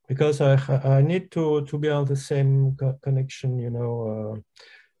 Because I need to be on the same connection, you know,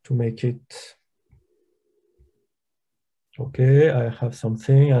 to make it. Okay, I have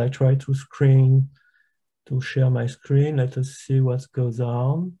something. I try to share my screen. Let us see what goes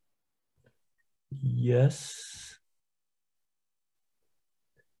on. Yes.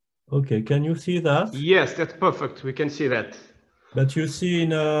 Okay, can you see that? Yes, that's perfect. We can see that. But you see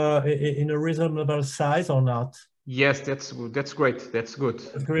in a reasonable size or not? Yes, that's good. That's great. That's good.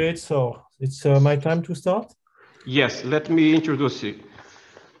 That's great. So it's my time to start? Yes, let me introduce you.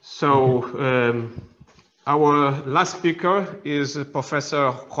 So our last speaker is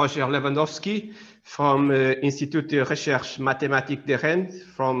Professor Roger Lewandowski from Institut de Recherche Mathématique de Rennes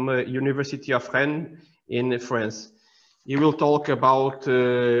from University of Rennes in France. He will talk about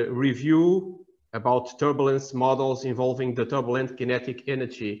review about turbulence models involving the turbulent kinetic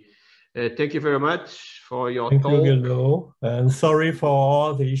energy. Thank you very much for your talk. Thank you, Gildo. And sorry for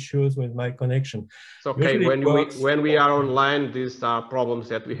all the issues with my connection. It's okay. When we are online, these are problems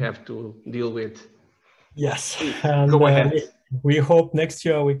that we have to deal with. Yes. Please, and go ahead. We hope next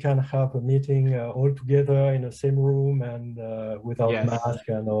year we can have a meeting all together in the same room and without mask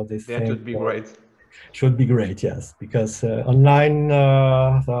and all this. That would be great. Should be great, yes, because online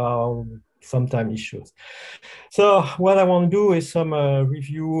there are sometimes issues. So what I want to do is some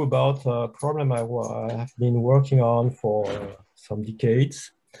review about a problem I have been working on for some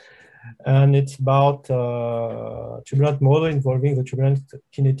decades. And it's about turbulent model involving the turbulent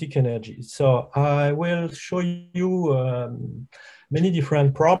kinetic energy. So I will show you many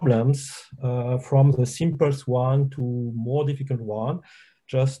different problems from the simplest one to more difficult one,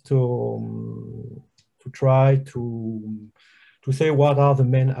 just to try to say what are the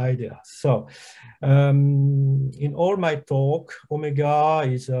main ideas. So in all my talk, omega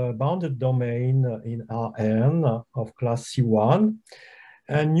is a bounded domain in Rn of class C1.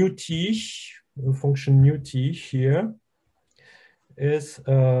 And nu t, the function nu t here is, so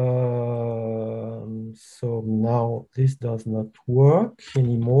now this does not work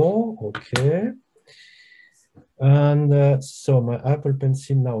anymore, okay. And so my Apple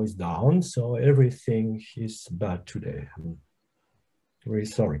Pencil now is down, so everything is bad today. I'm really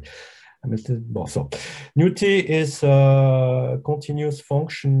sorry. So nu t is a continuous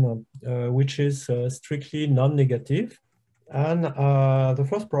function which is strictly non-negative. And the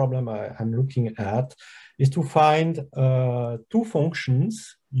first problem I'm looking at is to find two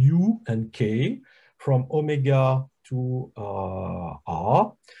functions, u and k, from omega to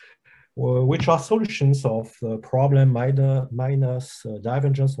r, which are solutions of the problem minus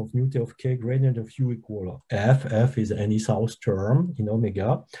divergence of nu t of k gradient of u equal f is any south term in omega,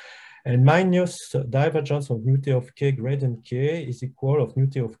 and minus divergence of nu t of k gradient k is equal of nu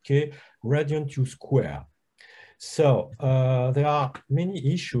t of k gradient u square. So there are many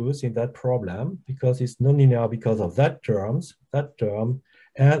issues in that problem because it's nonlinear because of that term,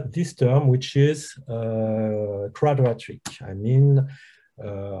 and this term, which is quadratic. I mean,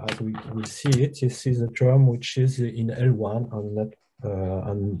 as we will see it, this is a term which is in L1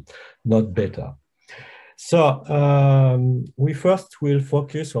 and not beta. So we first will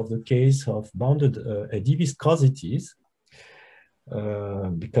focus on the case of bounded eddy viscosities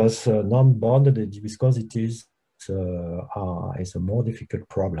because non-bounded eddy viscosities is a more difficult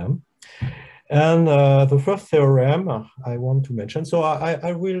problem. And the first theorem I want to mention, so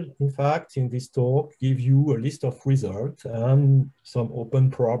I will, in fact, in this talk, give you a list of results and some open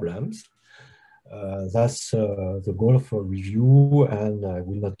problems. That's the goal of a review, and I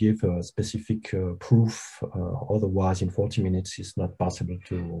will not give a specific proof, otherwise in 40 minutes it's not possible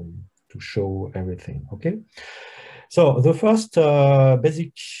to show everything, okay? So the first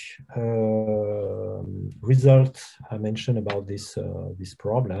basic result I mentioned about this, this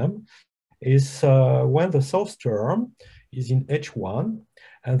problem is when the source term is in H1,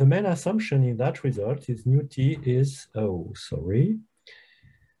 and the main assumption in that result is nu t is, nu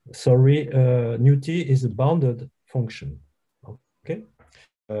t is a bounded function, okay?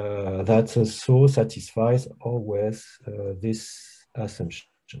 That so satisfies always this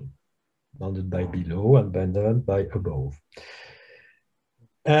assumption, bounded by below and bounded by above.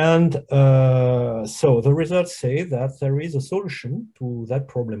 And so the results say that there is a solution to that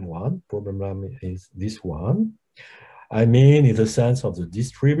problem one. Problem one is this one. I mean, in the sense of the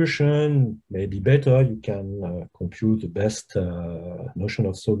distribution, maybe better, you can compute the best notion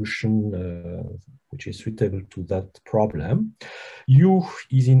of solution which is suitable to that problem. U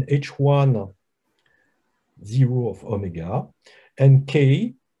is in H1 0 of omega, and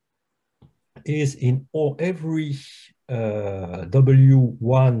K is in every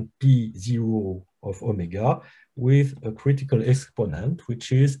W1P0 of omega with a critical exponent,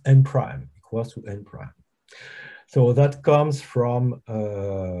 which is n prime, equals to n prime. So that comes from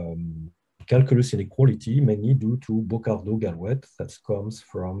calculus inequality, mainly due to Bocardo-Galouette. That comes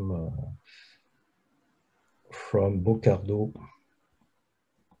from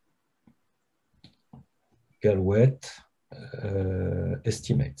Bocardo-Galouette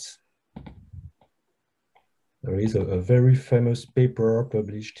estimates. There is a very famous paper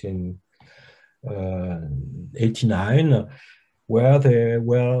published in 89 where they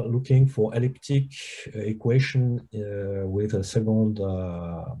were looking for elliptic equation with a second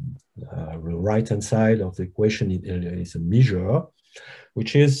right-hand side of the equation is a measure,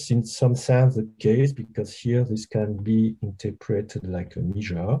 which is in some sense the case because here this can be interpreted like a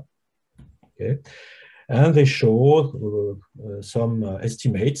measure. Okay. And they show some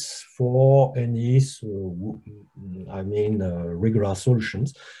estimates for any, regular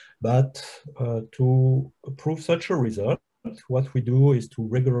solutions. But to prove such a result, what we do is to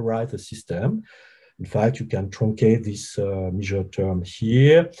regularize the system. In fact, you can truncate this measure term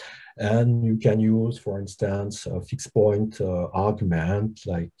here, and you can use, for instance, a fixed point argument,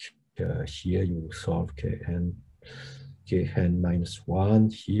 like here you solve kn minus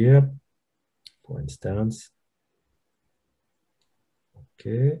 1 here. For instance,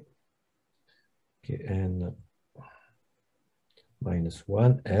 okay, kn minus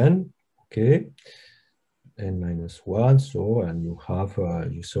 1 n, okay, n minus 1. So, and you have,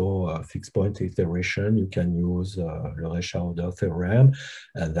 you saw a fixed point iteration, you can use Le Reichardt theorem,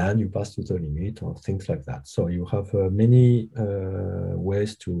 and then you pass to the limit or things like that. So you have many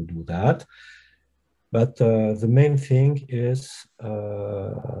ways to do that. But the main thing is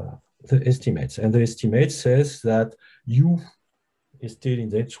the estimates, and the estimate says that U is still in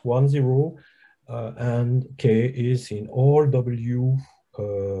the H1 0 and K is in all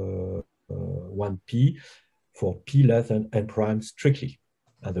W1P for P less than n prime strictly,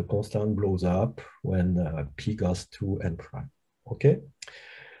 and the constant blows up when P goes to n prime. Okay,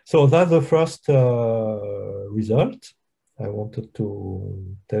 so that's the first result I wanted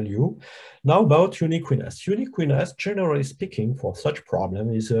to tell you. Now about uniqueness. Uniqueness, generally speaking, for such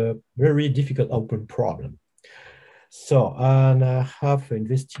problem is a very difficult open problem. So, and I have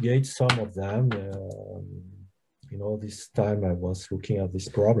investigated some of them. This time I was looking at this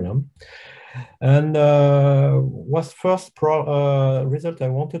problem. And what first result I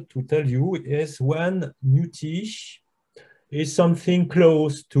wanted to tell you is when nu t is something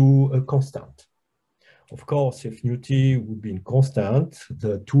close to a constant. Of course, if nu t would be constant,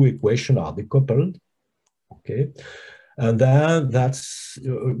 the two equations are decoupled, okay? And then that's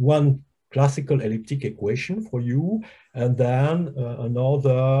one classical elliptic equation for u, and then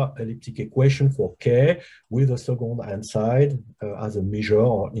another elliptic equation for k with a second hand side as a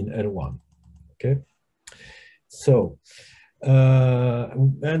measure in L1, okay? So,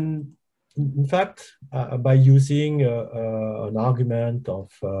 and in fact, by using an argument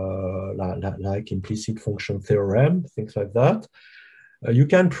of like implicit function theorem, things like that, you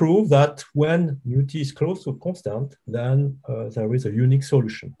can prove that when nu t is close to constant, then there is a unique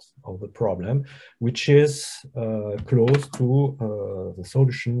solution of the problem, which is close to the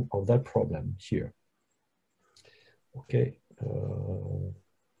solution of that problem here. Okay.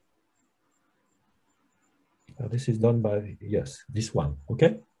 This is done by, yes, this one,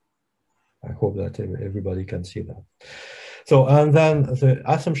 okay? I hope that everybody can see that. So, and then the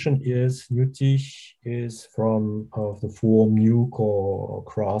assumption is nu t is from the form nu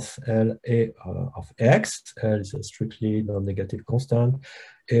cross L A of X. L is a strictly non-negative constant.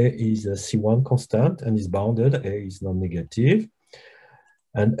 A is a C1 constant and is bounded. A is non-negative.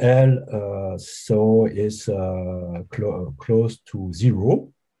 And L, so is close to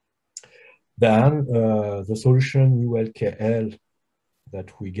 0. Then the solution nu LKL that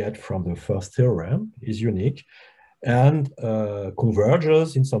we get from the first theorem is unique and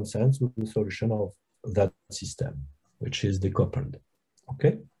converges in some sense with the solution of that system, which is decoupled,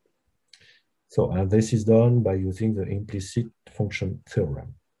 okay? So, and this is done by using the implicit function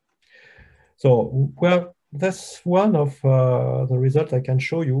theorem. So, well, that's one of the results I can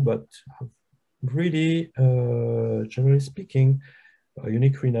show you, but really, generally speaking,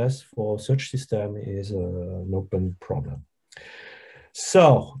 uniqueness for such system is an open problem.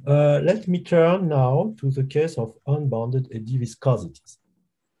 So let me turn now to the case of unbounded eddy viscosities.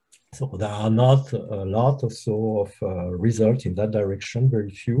 So there are not a lot of results in that direction,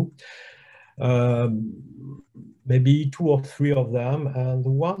 very few. Maybe 2 or 3 of them. And the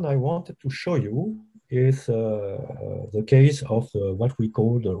one I wanted to show you is the case of what we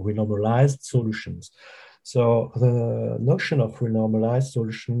call the renormalized solutions. So the notion of renormalized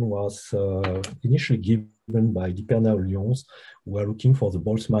solution was initially given by d'Epernay-Lyons, who were looking for the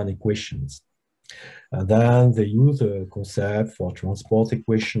Boltzmann equations. And then they use a concept for transport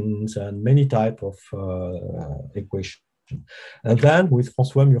equations and many types of equations. And then with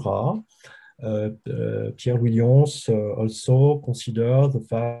François Murat, Pierre-Louis Lyons also considered the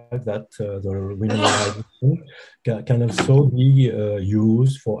fact that the renormalization can also be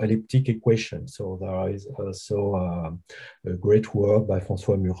used for elliptic equations. So there is also a great work by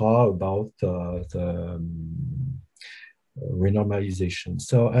François Murat about the renormalization.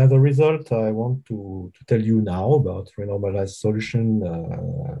 So as a result, I want to tell you now about renormalized solution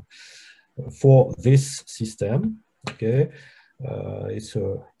for this system, okay? It's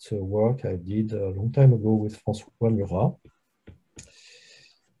a work I did a long time ago with François Murat.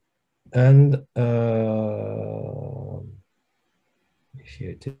 And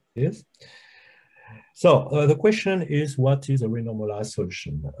here it is. So the question is, what is a renormalized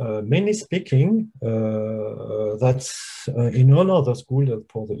solution? Mainly speaking, that's in another school,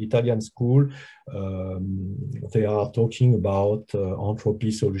 for the Italian school, they are talking about entropy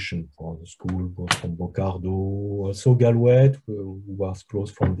solution for the school, both from Boccardo, also Galouet, who was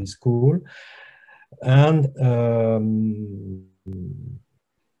close from this school. And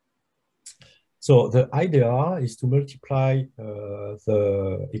so the idea is to multiply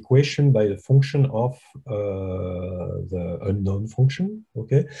the equation by the function of the unknown function,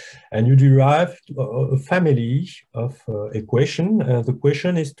 okay? And you derive a family of equation. The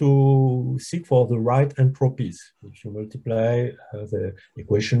question is to seek for the right entropies. If you multiply the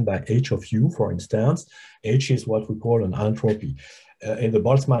equation by h of u, for instance, h is what we call an entropy. In the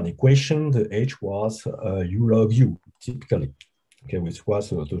Boltzmann equation, the h was u log u, typically. Okay, which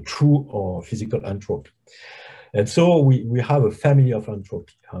was the true or physical entropy. And so we have a family of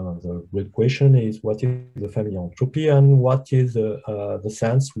entropy. The great question is, what is the family of entropy and what is the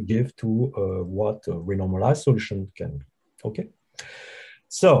sense we give to what a renormalized solution can be, okay?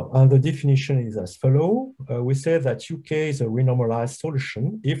 So, and the definition is as follows. We say that UK is a renormalized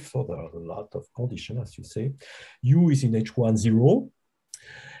solution if, so there are a lot of conditions, as you say, U is in H1 0,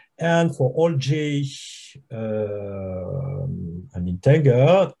 and for all j an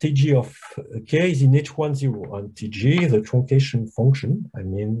integer, tg of k is in h1 0, and tg is a truncation function. I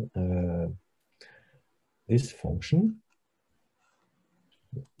mean this function.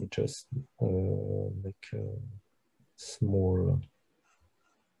 Let me just make a small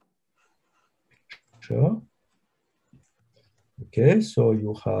picture. Okay, so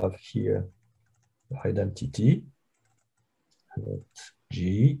you have here identity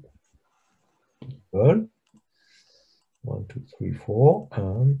G equal 1, 2, 3, 4,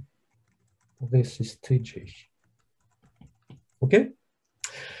 and this is TG. Okay.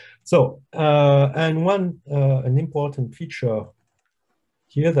 So, and an important feature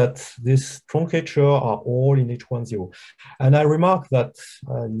here that this truncature are all in H10. And I remark that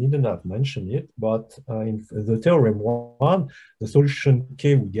I needn't have mentioned it, but in the theorem 1, the solution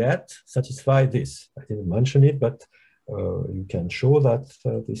K we get satisfy this. I didn't mention it, but you can show that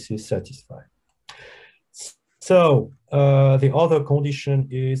this is satisfied. So the other condition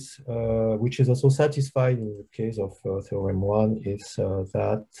is, which is also satisfied in the case of theorem 1, is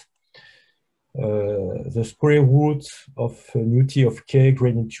that the square root of nu t of k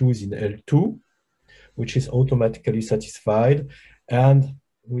gradient u is in L2, which is automatically satisfied, and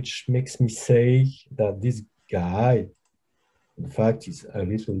which makes me say that this guy, in fact, is a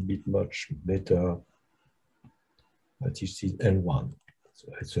little bit much better. That is L1. So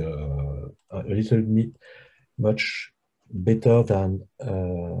it's a little bit much better than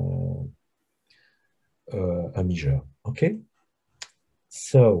a measure. Okay,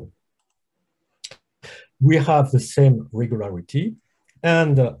 so we have the same regularity,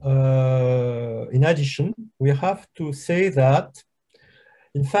 and in addition, we have to say that,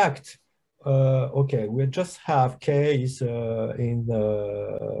 in fact, okay, we just have k is in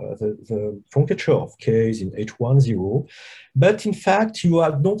the truncature of k is in H10, but in fact, you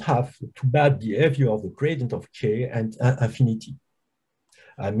don't have too bad behavior of the gradient of k and affinity.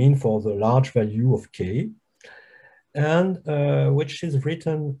 I mean, for the large value of k, and which is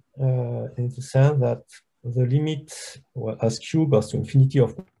written in the sense that the limit as q goes to infinity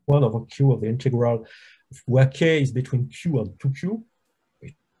of 1 over q of the integral where k is between q and 2q.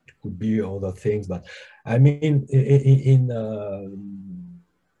 It could be other things, but I mean,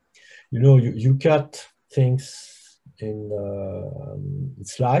 you know, you cut things in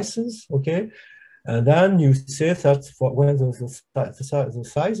slices, okay? And then you say that for when the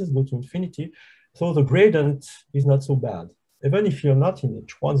sizes go to infinity, so the gradient is not so bad, even if you're not in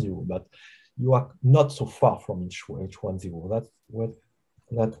H10, but you are not so far from H10.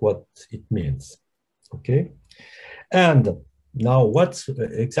 That's what it means, okay? And now what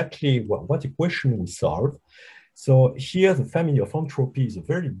equation we solve? So here the family of entropy is a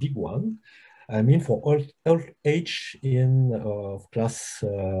very big one. I mean, for all H in class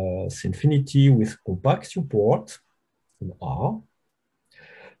infinity with compact support in R,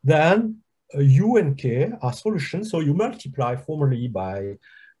 then U and K are solutions. So you multiply formally by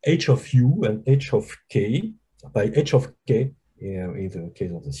H of U and H of K, by H of K in the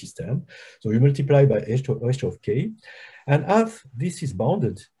case of the system. So you multiply by H of K, and as this is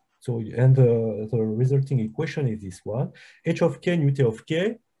bounded, so and the resulting equation is this one, H of K nu T of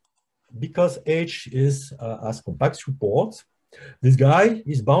K, because H is as compact support, this guy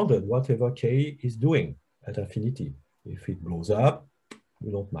is bounded whatever K is doing at affinity. If it blows up,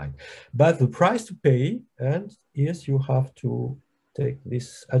 you don't mind. But the price to pay, and is you have to take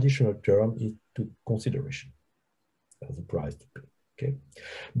this additional term into consideration as the price to pay, okay?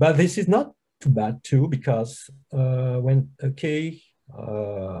 But this is not too bad too, because when K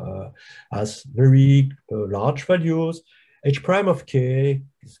has very large values, H prime of K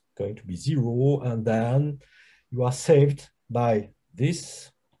is going to be 0, and then you are saved by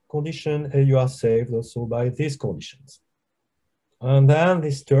this condition, and you are saved also by these conditions. And then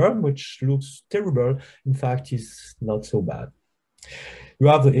this term, which looks terrible, in fact, is not so bad. You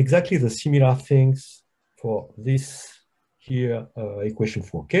have exactly the similar things for this here equation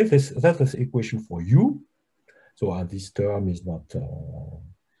for K. That's the equation for U. So this term is not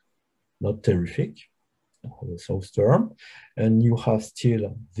terrific, the source term. And you have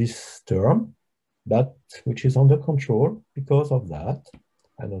still this term, but which is under control because of that,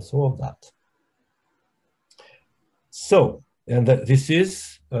 and also of that. So, and this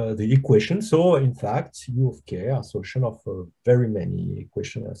is the equation. So in fact, U of K are a solution of very many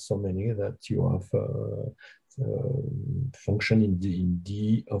equations, so many that you have function in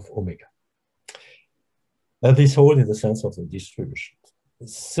D of omega. And this whole in the sense of the distribution.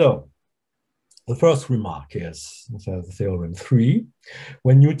 So the first remark is the theorem 3.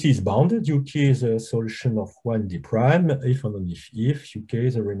 When ut is bounded, uk is a solution of 1D prime, if and only if uk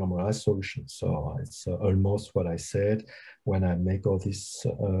is a renormalized solution. So it's almost what I said when I make all these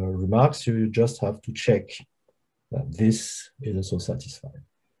remarks. You just have to check that this is also satisfied,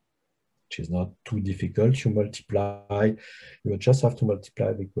 which is not too difficult. You multiply, you just have to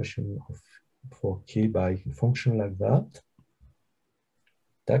multiply the equation of for k by a function like that.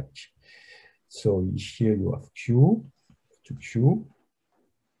 Tac. So here you have q to q.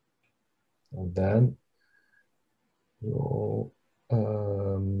 And then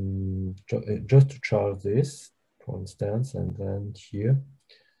just to charge this, for instance, and then here,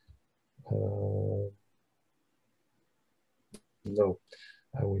 no,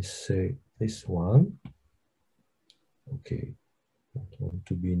 I will say this one. Okay, don't want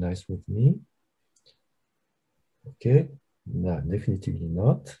to be nice with me. Okay, no, definitively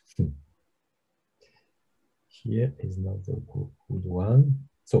not. Here is not the good one.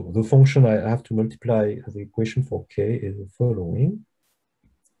 So the function I have to multiply the equation for k is the following.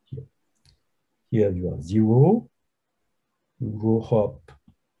 Here you have 0. You go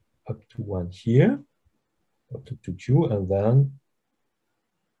up to 1 here, up to 2q, and then,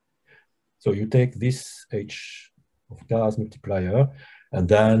 so you take this h of k as multiplier, and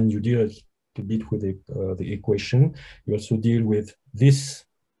then you deal a little bit with the equation. You also deal with this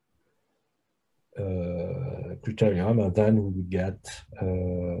criterion, and then we will get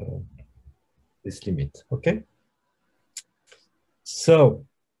this limit, okay? So,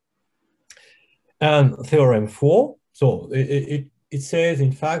 and theorem 4, so it says,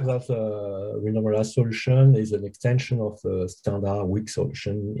 in fact, that the renormalized solution is an extension of the standard weak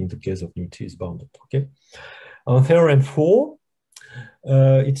solution in the case of T is bounded, okay? On theorem 4,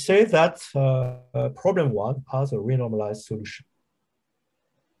 it says that problem 1 has a renormalized solution.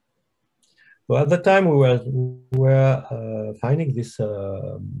 So at the time we were finding this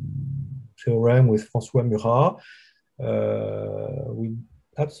theorem with François Murat, we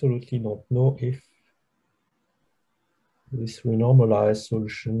absolutely don't know if this renormalized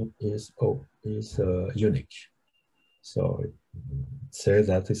solution is unique. So it says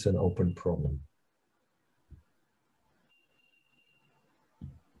that it's an open problem.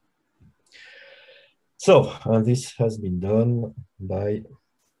 So this has been done by.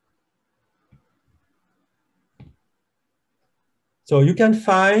 So you can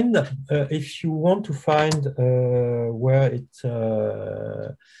find, if you want to find where it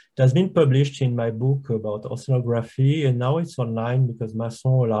has been published in my book about oceanography, and now it's online because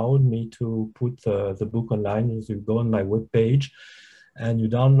Masson allowed me to put the book online. You go on my webpage and you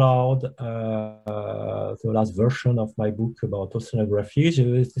download the last version of my book about oceanography.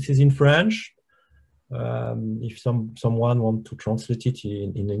 This is in French. If someone wants to translate it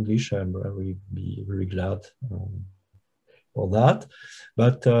in English, I will be very glad. For that,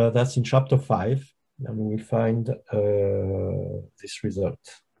 but that's in chapter 5, and we find this result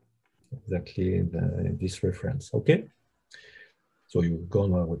exactly in this reference. Okay, so you go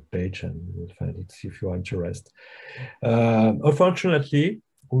on our webpage and you will find it if you are interested. Unfortunately,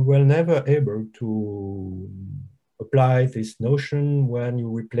 we were never able to apply this notion when you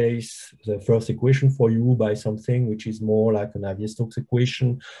replace the first equation for u by something which is more like an Navier-Stokes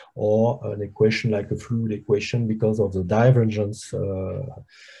equation or an equation like a fluid equation because of the divergence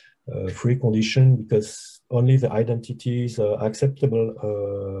free condition, because only the identities are acceptable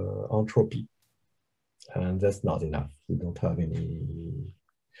entropy, and that's not enough. We don't have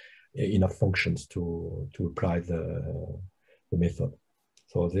enough functions to apply the method.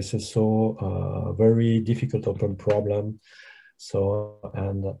 So this is so very difficult open problem. So,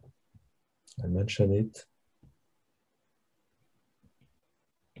 and I mentioned it.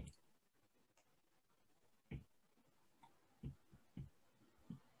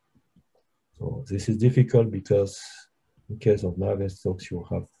 So this is difficult because in case of Navier-Stokes, you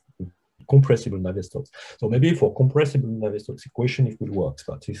have compressible Navier-Stokes. So maybe for compressible Navier-Stokes equation, it will work,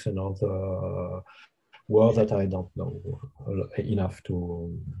 but it's another word that I don't know enough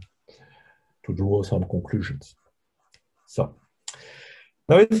to draw some conclusions. So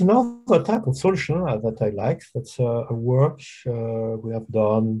there is another type of solution that I like. That's a work we have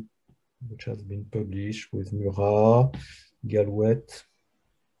done, which has been published with Murat, Galouette,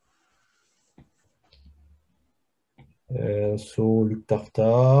 so Luc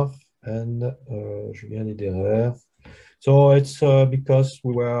Tartare and Julien Lederer. So it's because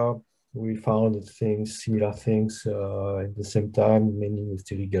we found similar things at the same time, mainly with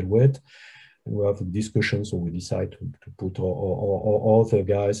Thierry Galouette, and we have a discussion, so we decide to put all the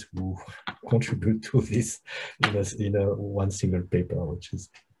guys who contribute to this in a one single paper, which is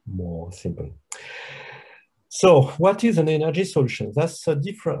more simple. So what is an energy solution? That's a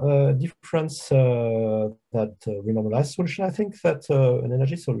difference that renormalized solution. I think that an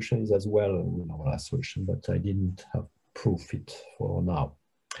energy solution is as well a renormalized solution, but I didn't have proof it for now.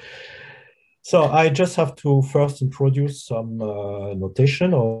 So I just have to first introduce some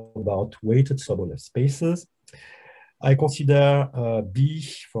notation about weighted Sobolev spaces. I consider B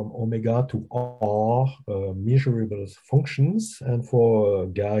from omega to R measurable functions, and for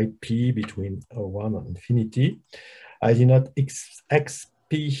guide P between 1 and infinity, I did not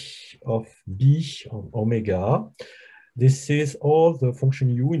P of B of omega. This is all the function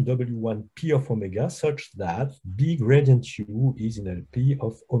u in W1 P of omega such that B gradient u is in LP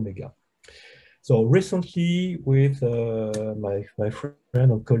of omega. So recently with my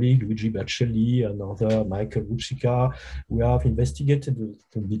friend and colleague Luigi Baccelli and other Michael Ruzica, we have investigated a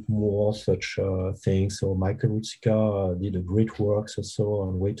little bit more such things. So Michael Ruzica did a great work also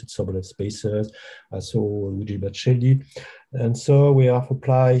on weighted Sobolev spaces, so Luigi Baccelli. And so we have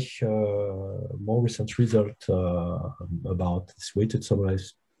applied more recent result about this weighted Sobolev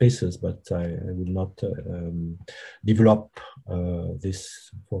spaces, but I will not develop this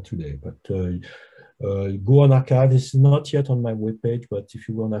for today. But go on arXiv. This is not yet on my webpage, but if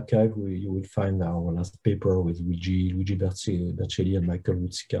you go on arXiv, you will find our last paper with Luigi Baccelli and Michael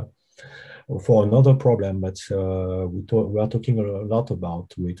Ruzica for another problem. But we are talking a lot about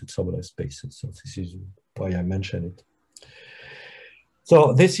weighted Sobolev spaces, so this is why I mentioned it.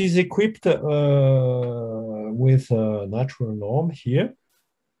 So this is equipped with a natural norm here.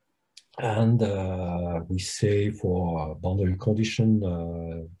 And we say for boundary condition,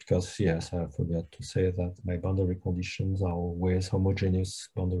 because yes, I forgot to say that my boundary conditions are always homogeneous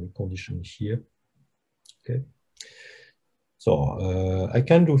boundary condition here. Okay. So I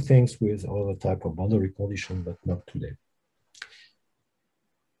can do things with other type of boundary condition, but not today.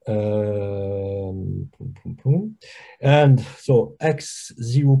 And so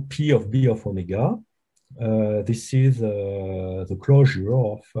X0P of B of omega, this is the closure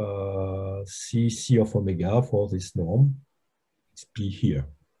of C of omega for this norm. It's P here.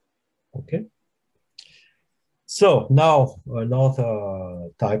 Okay. So now another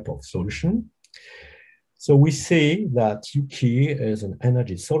type of solution. So we say that UK is an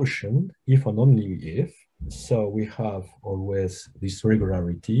energy solution if and only if. So we have always this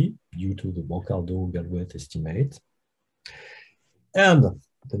regularity due to the Boccardo-Galois estimate. And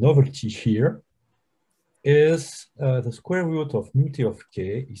the novelty here is the square root of nu t of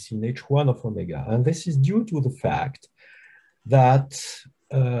k is in h1 of omega. And this is due to the fact that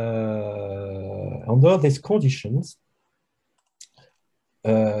under these conditions,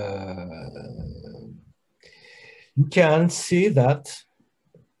 you can see that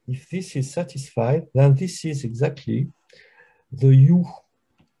if this is satisfied, then this is exactly the u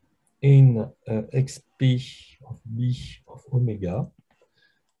in xp of b of omega,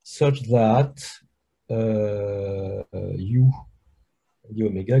 such that u the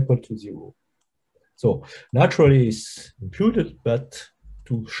omega equal to 0. So naturally it's included, but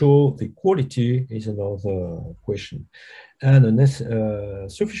to show the quality is another question. And a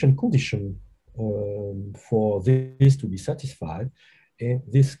sufficient condition for this to be satisfied in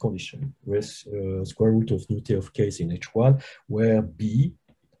this condition with square root of nu t of k is in h1, where b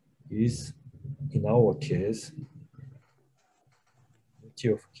is, in our case, nu t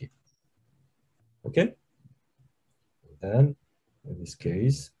of k. Okay? Then, in this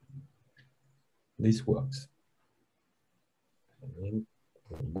case, this works. I mean,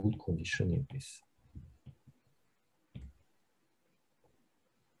 a good condition in this.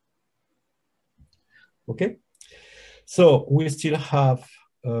 Okay? So we still have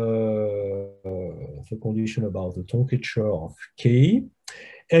the condition about the temperature of K,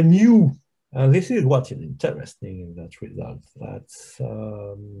 and U, and this is what is interesting in that result, that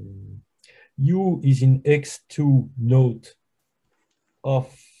U is in x2 node of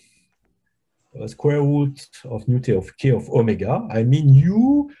square root of nu t of k of omega. I mean,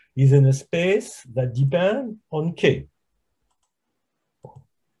 U is in a space that depends on K.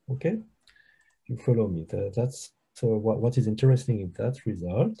 Okay? You follow me? That's so what is interesting in that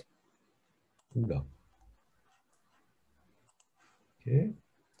result. Okay.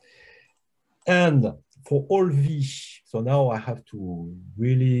 And for all V, so now I have to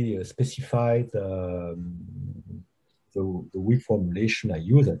really specify the weak formulation I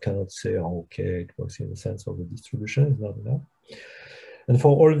use. I cannot say, oh, okay, it works in the sense of the distribution, it's not enough. And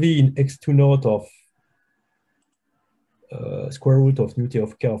for all V in x2 node of square root of nu t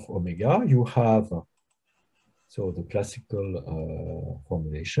of k of omega, you have so the classical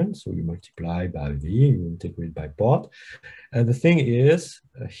formulation. So you multiply by V, you integrate by part. And the thing is,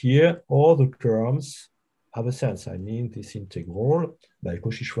 here, all the terms have a sense. I mean, this integral by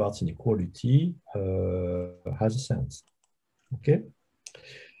Cauchy-Schwarz inequality has a sense. Okay?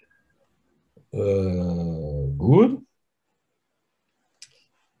 Good.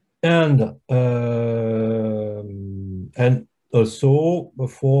 And also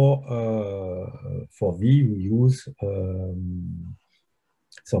for V, we use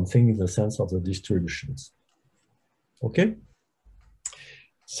something in the sense of the distributions. Okay?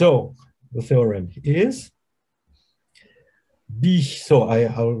 So the theorem is B, so I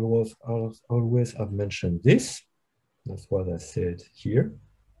always have mentioned this. That's what I said here.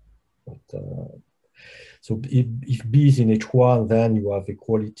 But, so if B is in H1, then you have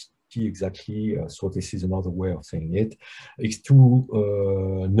equality exactly. So this is another way of saying it.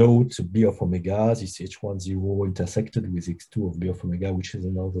 X2 note B of omega is H1 0 intersected with X2 of B of omega, which is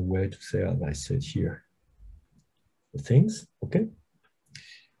another way to say, as I said here, the things, okay?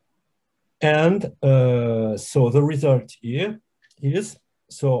 And so the result here is,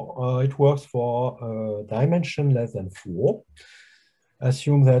 so it works for dimension less than 4.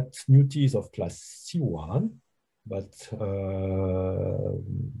 Assume that nu t is of class C1, but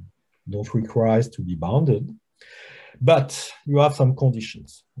don't require to be bounded. But you have some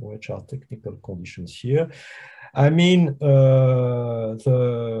conditions, which are technical conditions here. I mean, the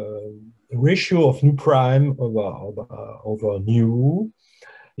ratio of nu prime over nu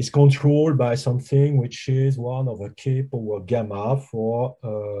is controlled by something which is 1 over k power gamma for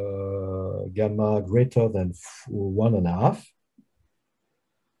gamma greater than 1.5.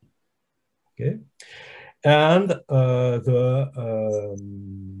 Okay, and the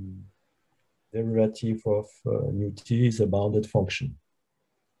derivative of nu t is a bounded function.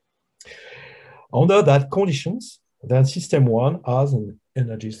 Under that conditions, then system 1 has an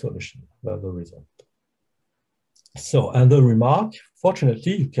energy solution. That's the result. So, and the remark,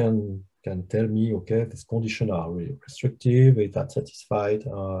 fortunately, you can tell me, okay, these conditions are really restrictive, is that satisfied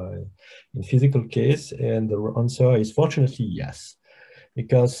in physical case? And the answer is fortunately yes,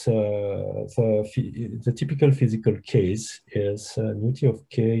 because the typical physical case is nu t of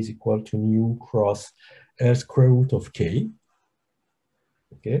k is equal to nu cross L square root of k.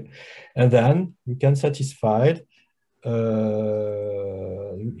 Okay, and then you can satisfy,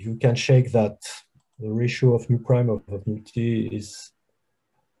 you can check that the ratio of nu prime of nu t is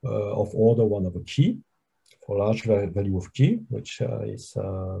of order 1 over k for large value of k, which is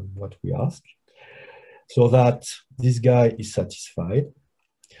what we ask. So that this guy is satisfied.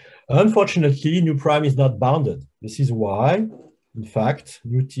 Unfortunately, nu prime is not bounded. This is why, in fact,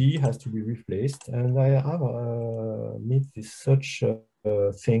 nu t has to be replaced. And I have made such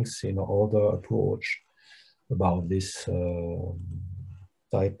things in other approach about this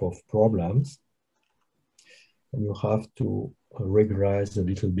type of problems. And you have to regularize a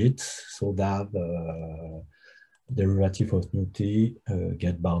little bit so that the derivative of nu t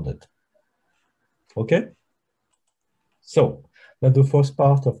get bounded. Okay? So that's the first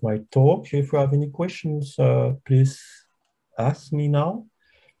part of my talk. If you have any questions, please ask me now,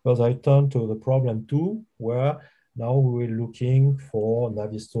 because I turn to the problem 2, where now we're looking for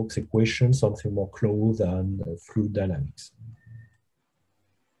Navier-Stokes equation, something more close than fluid dynamics.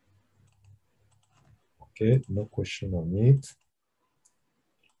 Okay, no question on it.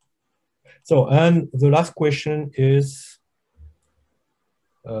 So, and the last question is,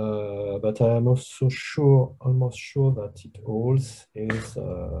 but I'm also sure, almost sure that it holds, is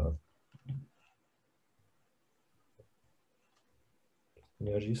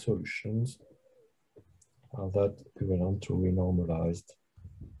energy solutions. Are that equivalent to renormalized?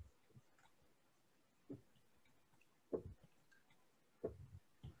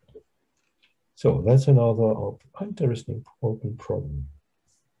 So that's another interesting open problem.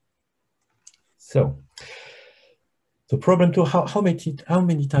 So the problem 2, how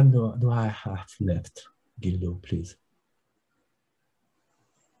many times do I have left, Gildo, please?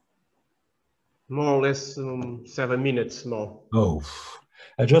 More or less 7 minutes more. Oh,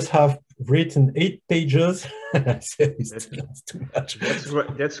 I just have written 8 pages. I said that's too much.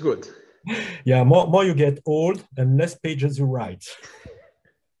 That's good. Yeah, more you get old and less pages you write.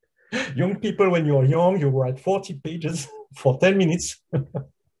 Young people, when you're young, you write 40 pages for 10 minutes.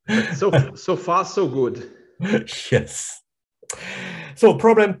 so far, so good. Yes. So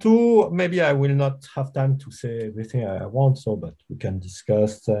problem 2, maybe I will not have time to say everything I want, so but we can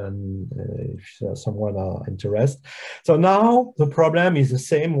discuss and if someone are interested. So now the problem is the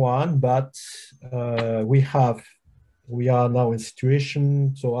same one, but we are now in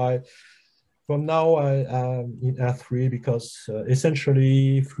situation. So from now in R3, because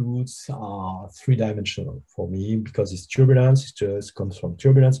essentially fluids are 3-dimensional for me, because it's turbulence, it just comes from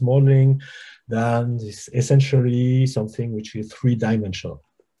turbulence modeling. Then it's essentially something which is 3-dimensional.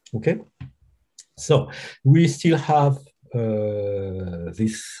 Okay, so we still have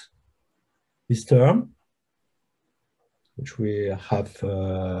this term, which we have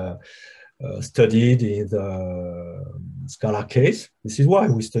studied in the scalar case. This is why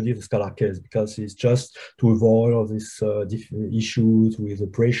we study the scalar case, because it's just to avoid all these issues with the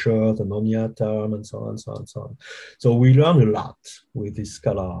pressure, the nonlinear term, and so on, so on, so on. So we learn a lot with this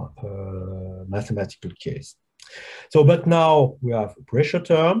scalar mathematical case. So, but now we have a pressure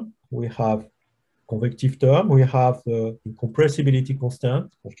term, we have convective term, we have the incompressibility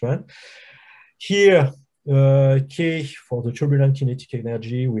constraint. Here, K for the turbulent kinetic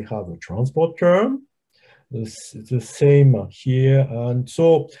energy, we have a transport term. The same here. And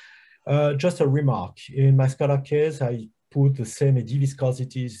so just a remark, in my scalar case, I put the same eddy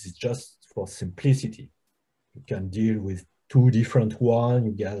viscosities just for simplicity. You can deal with two different ones,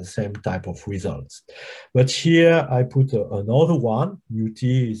 you get the same type of results. But here I put another one, ut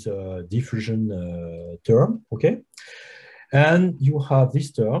is a diffusion term, okay? And you have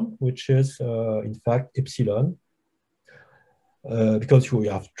this term, which is in fact epsilon, because you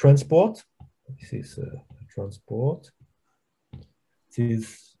have transport. This is transport. This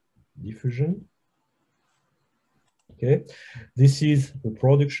is diffusion. Okay, this is the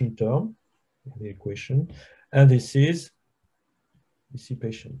production term, the equation, and this is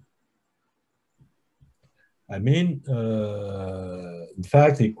dissipation. I mean, in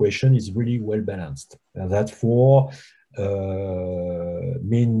fact, the equation is really well balanced, and that's for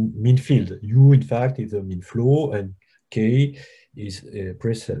mean field. U, in fact, is a mean flow, and K is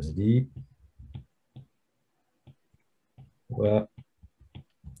precess D, where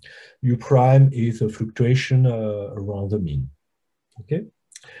U prime is a fluctuation around the mean. Okay.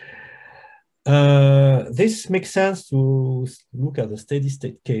 This makes sense to look at the steady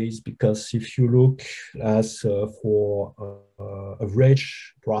state case, because if you look as for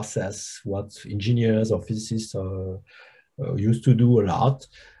average process, what engineers or physicists used to do a lot,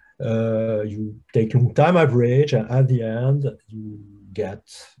 you take long time average, and at the end you get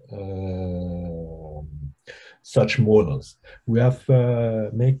such models. We have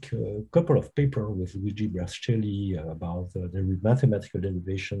make a couple of papers with Luigi Brascelli about the mathematical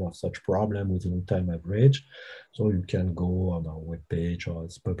derivation of such problem with a long time average. So you can go on our webpage, or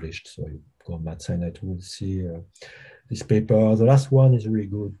it's published. So you go on MathSciNet, you will see this paper. The last one is really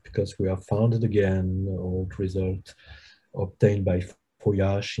good because we have found it again, old result obtained by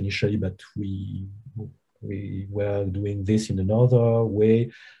Foyash initially, but we were doing this in another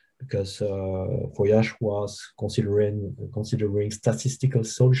way, because Foyash was considering statistical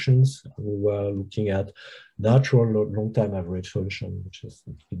solutions. We were looking at natural long-time average solution, which is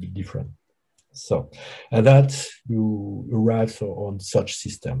a bit different. So, and that you arrive on such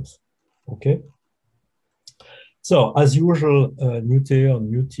systems, okay? So, as usual, nu-t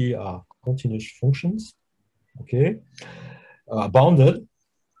and nu-t are continuous functions, okay? Bounded.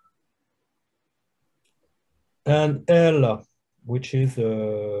 And L, which is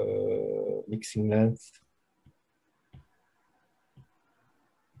mixing length,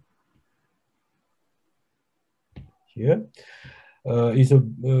 here, is a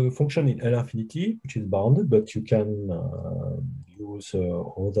function in L infinity, which is bounded, but you can use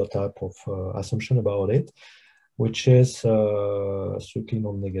other type of assumption about it, which is strictly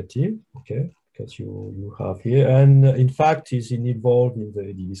non-negative, okay, because you have here, and in fact is involved in the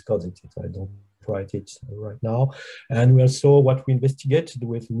eddy viscosity. I don't write it right now. And we also, what we investigated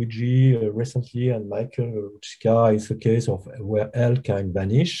with Luigi recently and Michael Ruchka is the case of where L can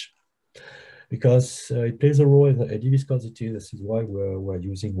vanish, because it plays a role in the eddy viscosity. This is why we're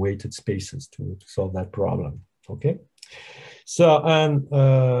using weighted spaces to solve that problem, okay? So, and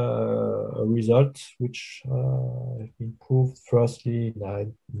a result which has been proved firstly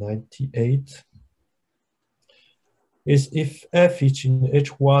in 98 is if F is in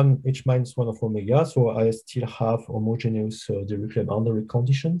H1, H minus 1 of omega, so I still have homogeneous Dirichlet boundary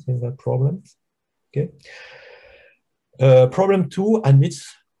conditions in that problem, okay? Problem 2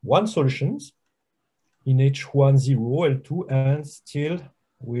 admits one solution in H1, 0, L2, and still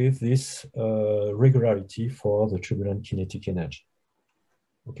with this regularity for the turbulent kinetic energy,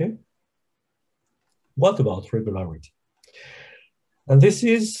 okay? What about regularity? And this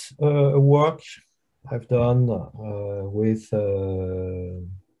is a work I've done with so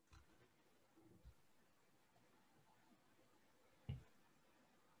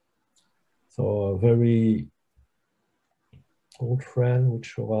a very old friend,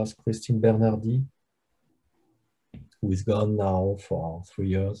 which was Christine Bernardi, who is gone now for 3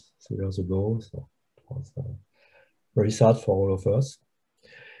 years ago. So it was very sad for all of us.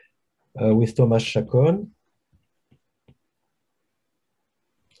 With Thomas Chacon.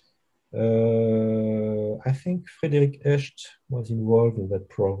 I think Frédéric Hecht was involved in that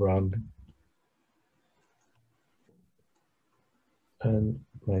program, and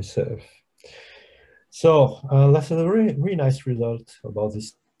myself. So that's a really nice result about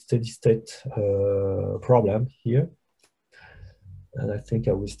this steady state problem here. And I think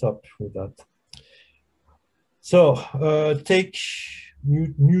I will stop with that. So take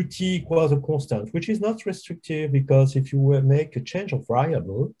mu t equals a constant, which is not restrictive, because if you make a change of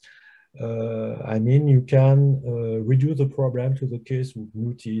variable, I mean, you can reduce the problem to the case with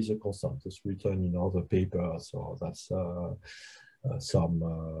mu t is a constant. It's written in other papers, so that's some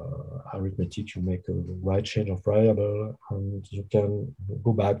arithmetic. You make a right change of variable, and you can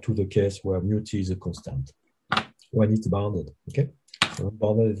go back to the case where mu t is a constant when it's bounded. Okay, so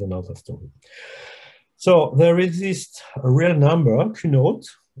bounded is another story. So there exists a real number, Q naught,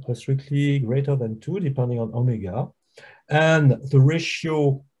 strictly greater than 2, depending on omega, and the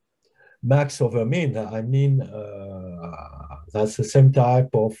ratio max over min. I mean, that's the same type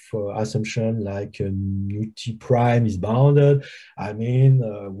of assumption like mu t prime is bounded. I mean,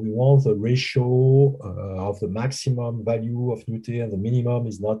 we want the ratio of the maximum value of mu t and the minimum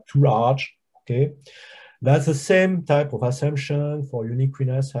is not too large. Okay. That's the same type of assumption for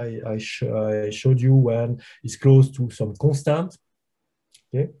uniqueness I showed you when it's close to some constant.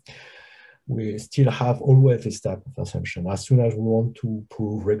 Okay, we still have always this type of assumption as soon as we want to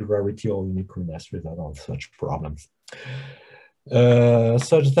prove regularity or uniqueness without such problems.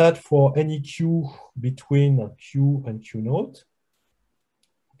 Such that for any q between q and q naught,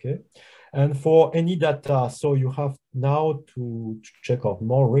 okay, and for any data, so you have now to check out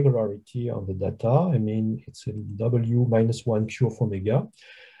more regularity on the data. I mean, it's a W minus 1 Q of omega.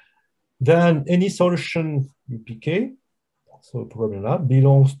 Then any solution UPK, so problem that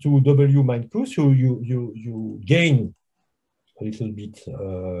belongs to W minus Q, so you gain a little bit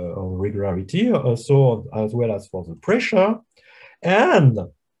on regularity, also as well as for the pressure. And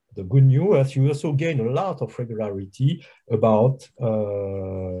the good news is you also gain a lot of regularity about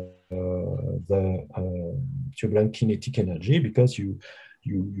the turbulent kinetic energy, because you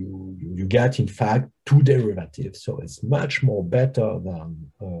get in fact 2 derivatives, so it's much more better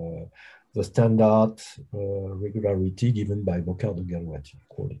than the standard regularity given by Boccard-Galois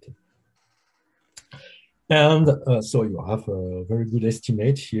equality. And so you have a very good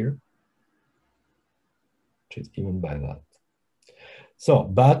estimate here, which is given by that. So,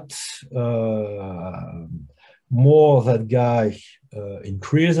 but more that guy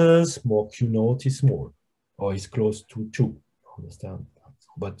increases, more Q naught is small, or is close to 2. Understand?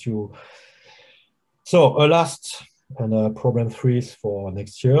 But you. So a last and problem 3 is for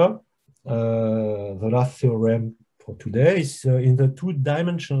next year. The last theorem for today is in the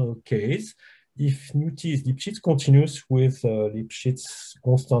 2-dimensional case. If mu t is Lipschitz continuous with Lipschitz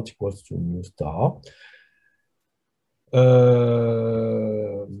constant equals to mu star.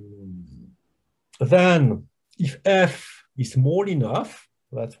 Then if f is small enough,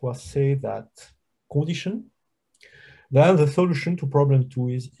 that was say that condition, then the solution to problem 2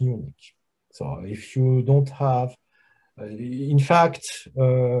 is unique. So if you don't have, in fact,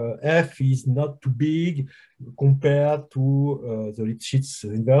 f is not too big compared to the Lipschitz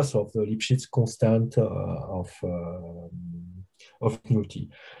inverse of the Lipschitz constant of mu t.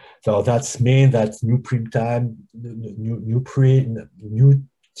 So that's mean that mu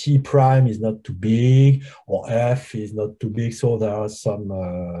t prime is not too big, or f is not too big. So there are some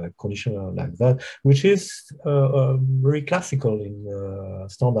conditions like that, which is very classical in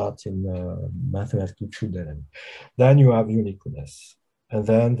standard in mathematical fluid dynamics. Then you have uniqueness, and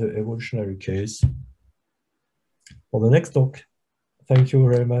then the evolutionary case for the next talk. Thank you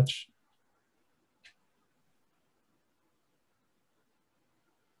very much.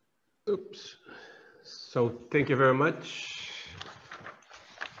 Oops. So thank you very much.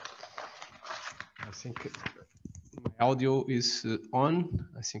 I think my audio is on.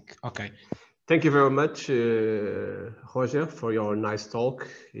 I think, okay. Thank you very much, Roger, for your nice talk.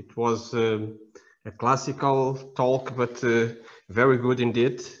 It was a classical talk, but very good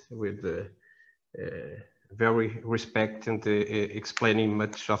indeed, with very respect and explaining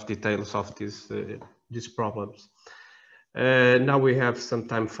much of details of these problems. Now we have some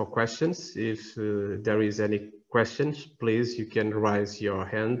time for questions. If there is any questions, please, you can raise your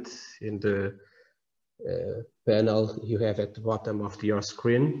hand in the panel you have at the bottom of your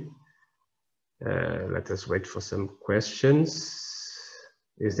screen. Let us wait for some questions.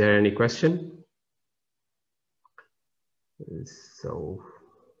 Is there any question? So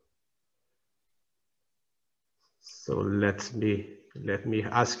let me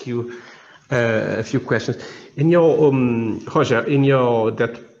ask you a few questions. In your Roger, in your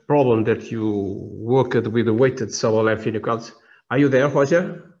that problem that you worked with the weighted solar inequalities, are you there,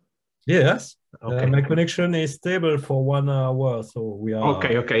 Roger? Yes. Okay. My connection is stable for 1 hour, so we are.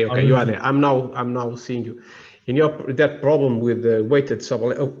 Okay. You are there. I'm now seeing you. In your that problem with the weighted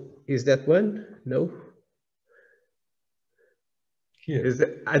solar, is that one? No.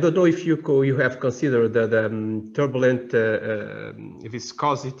 here. I don't know if you have considered the turbulent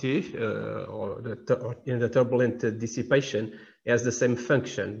viscosity or in the turbulent dissipation as the same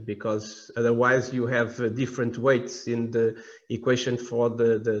function, because otherwise you have different weights in the equation for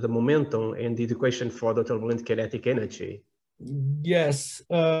the momentum and the equation for the turbulent kinetic energy. Yes.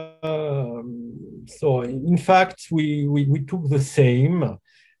 So in fact, we took the same,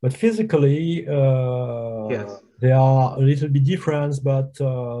 but physically yes. They are a little bit different, but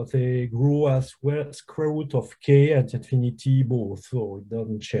they grew as well square root of k at infinity both, so it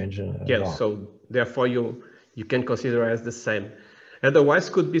doesn't change. Yes, so therefore you can consider as the same. Otherwise,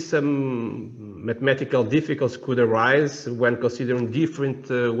 could be some mathematical difficulties could arise when considering different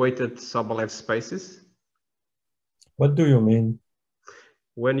weighted Sobolev spaces. What do you mean?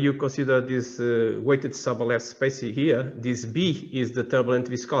 When you consider this weighted Sobolev space here, this B is the turbulent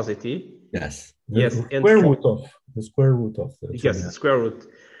viscosity. Yes. Yes. The square root of the yes, the square root.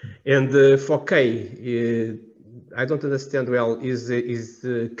 And for K, I don't understand well. Is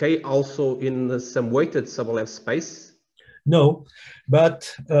K also in some weighted Sobolev space? No,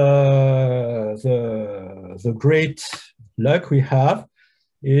 but the great luck we have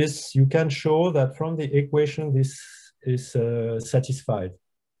is you can show that from the equation this is satisfied.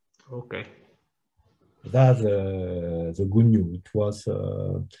 Okay. That's the good news. It was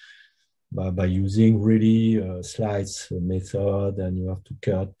by using really slides method, and you have to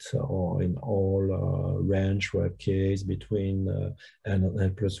cut or in all range where k is between n and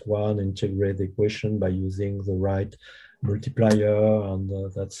n+1, integrate the equation by using the right multiplier, and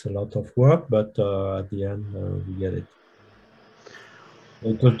that's a lot of work, but at the end we get it.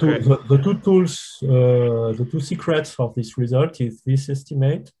 The two tools, the two secrets of this result is this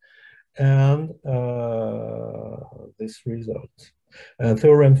estimate and this result.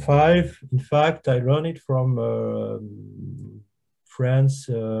 Theorem 5, in fact, I learned it from France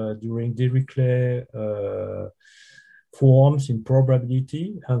during Dirichlet forms in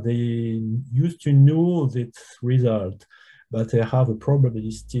probability, and they used to know this result, but they have a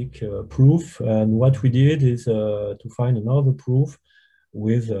probabilistic proof. And what we did is to find another proof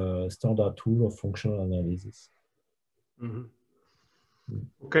with a standard tool of functional analysis. Mm-hmm.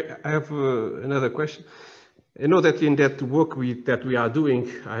 Okay, I have another question. I know that in that work that we are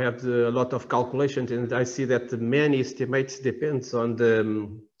doing, I have a lot of calculations, and I see that many estimates depends on the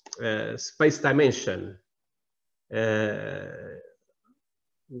space dimension. I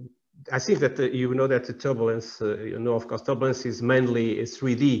think that you know that the turbulence, you know, of course, turbulence is mainly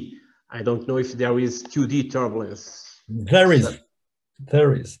 3D. I don't know if there is 2D turbulence. There is.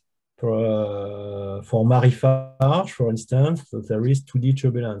 There is. For Marifage, for instance, there is 2D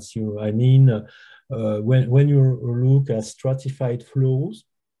turbulence. I mean, when you look at stratified flows,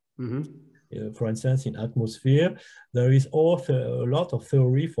 for instance, in atmosphere, there is also a lot of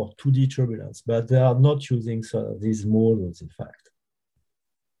theory for 2D turbulence, but they are not using these models, in fact.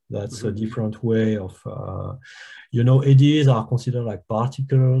 That's a different way of, you know, eddies are considered like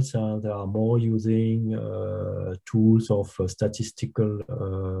particles, and they are more using tools of statistical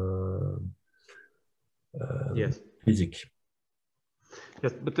yes. physics.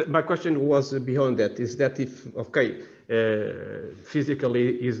 Yes, but my question was beyond that, is that if, okay,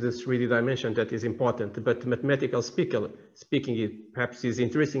 physically is the 3D dimension that is important, but mathematical speaking, it perhaps is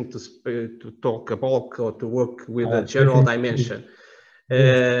interesting to talk about or to work with a general dimension.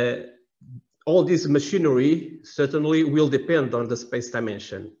 Yes. All this machinery certainly will depend on the space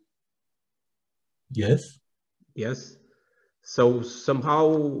dimension. Yes. Yes. So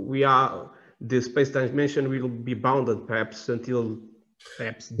somehow the space dimension will be bounded perhaps until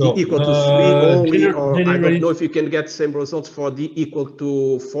perhaps d equal to 3 only, or I don't know if you can get same results for d equal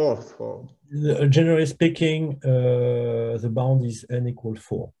to 4. Generally speaking, the bound is n equal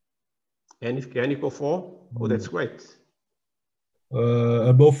 4. N equal 4? Oh, that's great.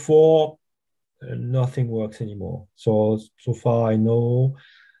 Above 4, nothing works anymore. So far I know,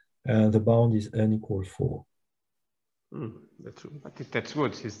 the bound is n equal 4. I think that's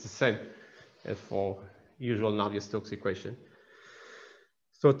good. It's the same as for usual Navier-Stokes equation.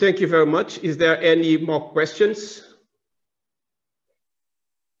 So thank you very much. Is there any more questions?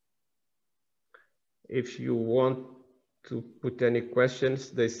 If you want to put any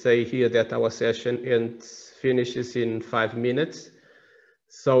questions, they say here that our session finishes in 5 minutes.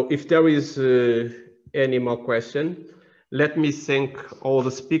 So if there is any more question, let me thank all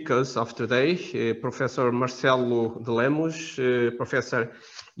the speakers of today, Professor Marcelo de Lemos, Professor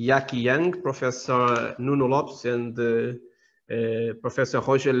Yaqi Yang, Professor Nuno Lopes, and Professor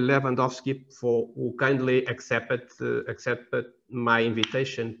Roger Lewandowski, who kindly accepted my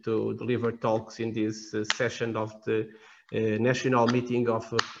invitation to deliver talks in this session of the national meeting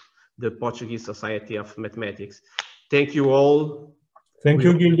of the Portuguese Society of Mathematics. Thank you all. Thank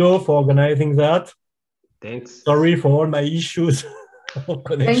you, Gildo, for organizing that. Thanks. Sorry for all my issues.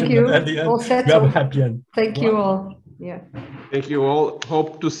 Thank you. At the end, all you have a happy end. Thank you all. Yeah. Thank you all.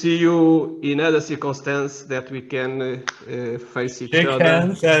 Hope to see you in other circumstances that we can face each other. Shake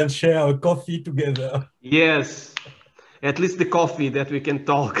hands and share a coffee together. Yes, at least the coffee that we can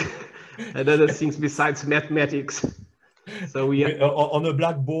talk and other things besides mathematics. So we on a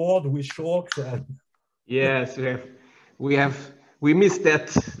blackboard with chalks. Yes, we missed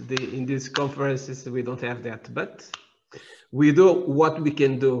that in these conferences. We don't have that, but we do what we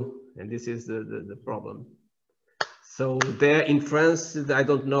can do, and this is the problem. So there in France, I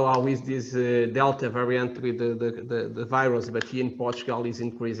don't know how is this Delta variant with the virus, but here in Portugal is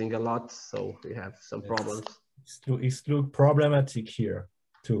increasing a lot, so we have some problems. It's problematic here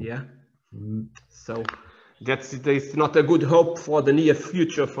too. Yeah. So that's not a good hope for the near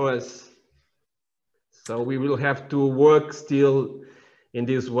future for us. So we will have to work still in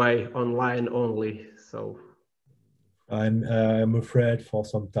this way, online only. So I'm afraid for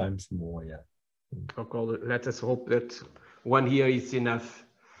some times more. Yeah. Okay, let us hope that 1 year is enough.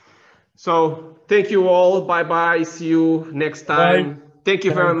 So thank you all. Bye bye. See you next time. Bye. Thank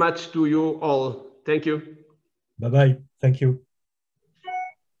you very much to you all. Thank you. Bye bye. Thank you.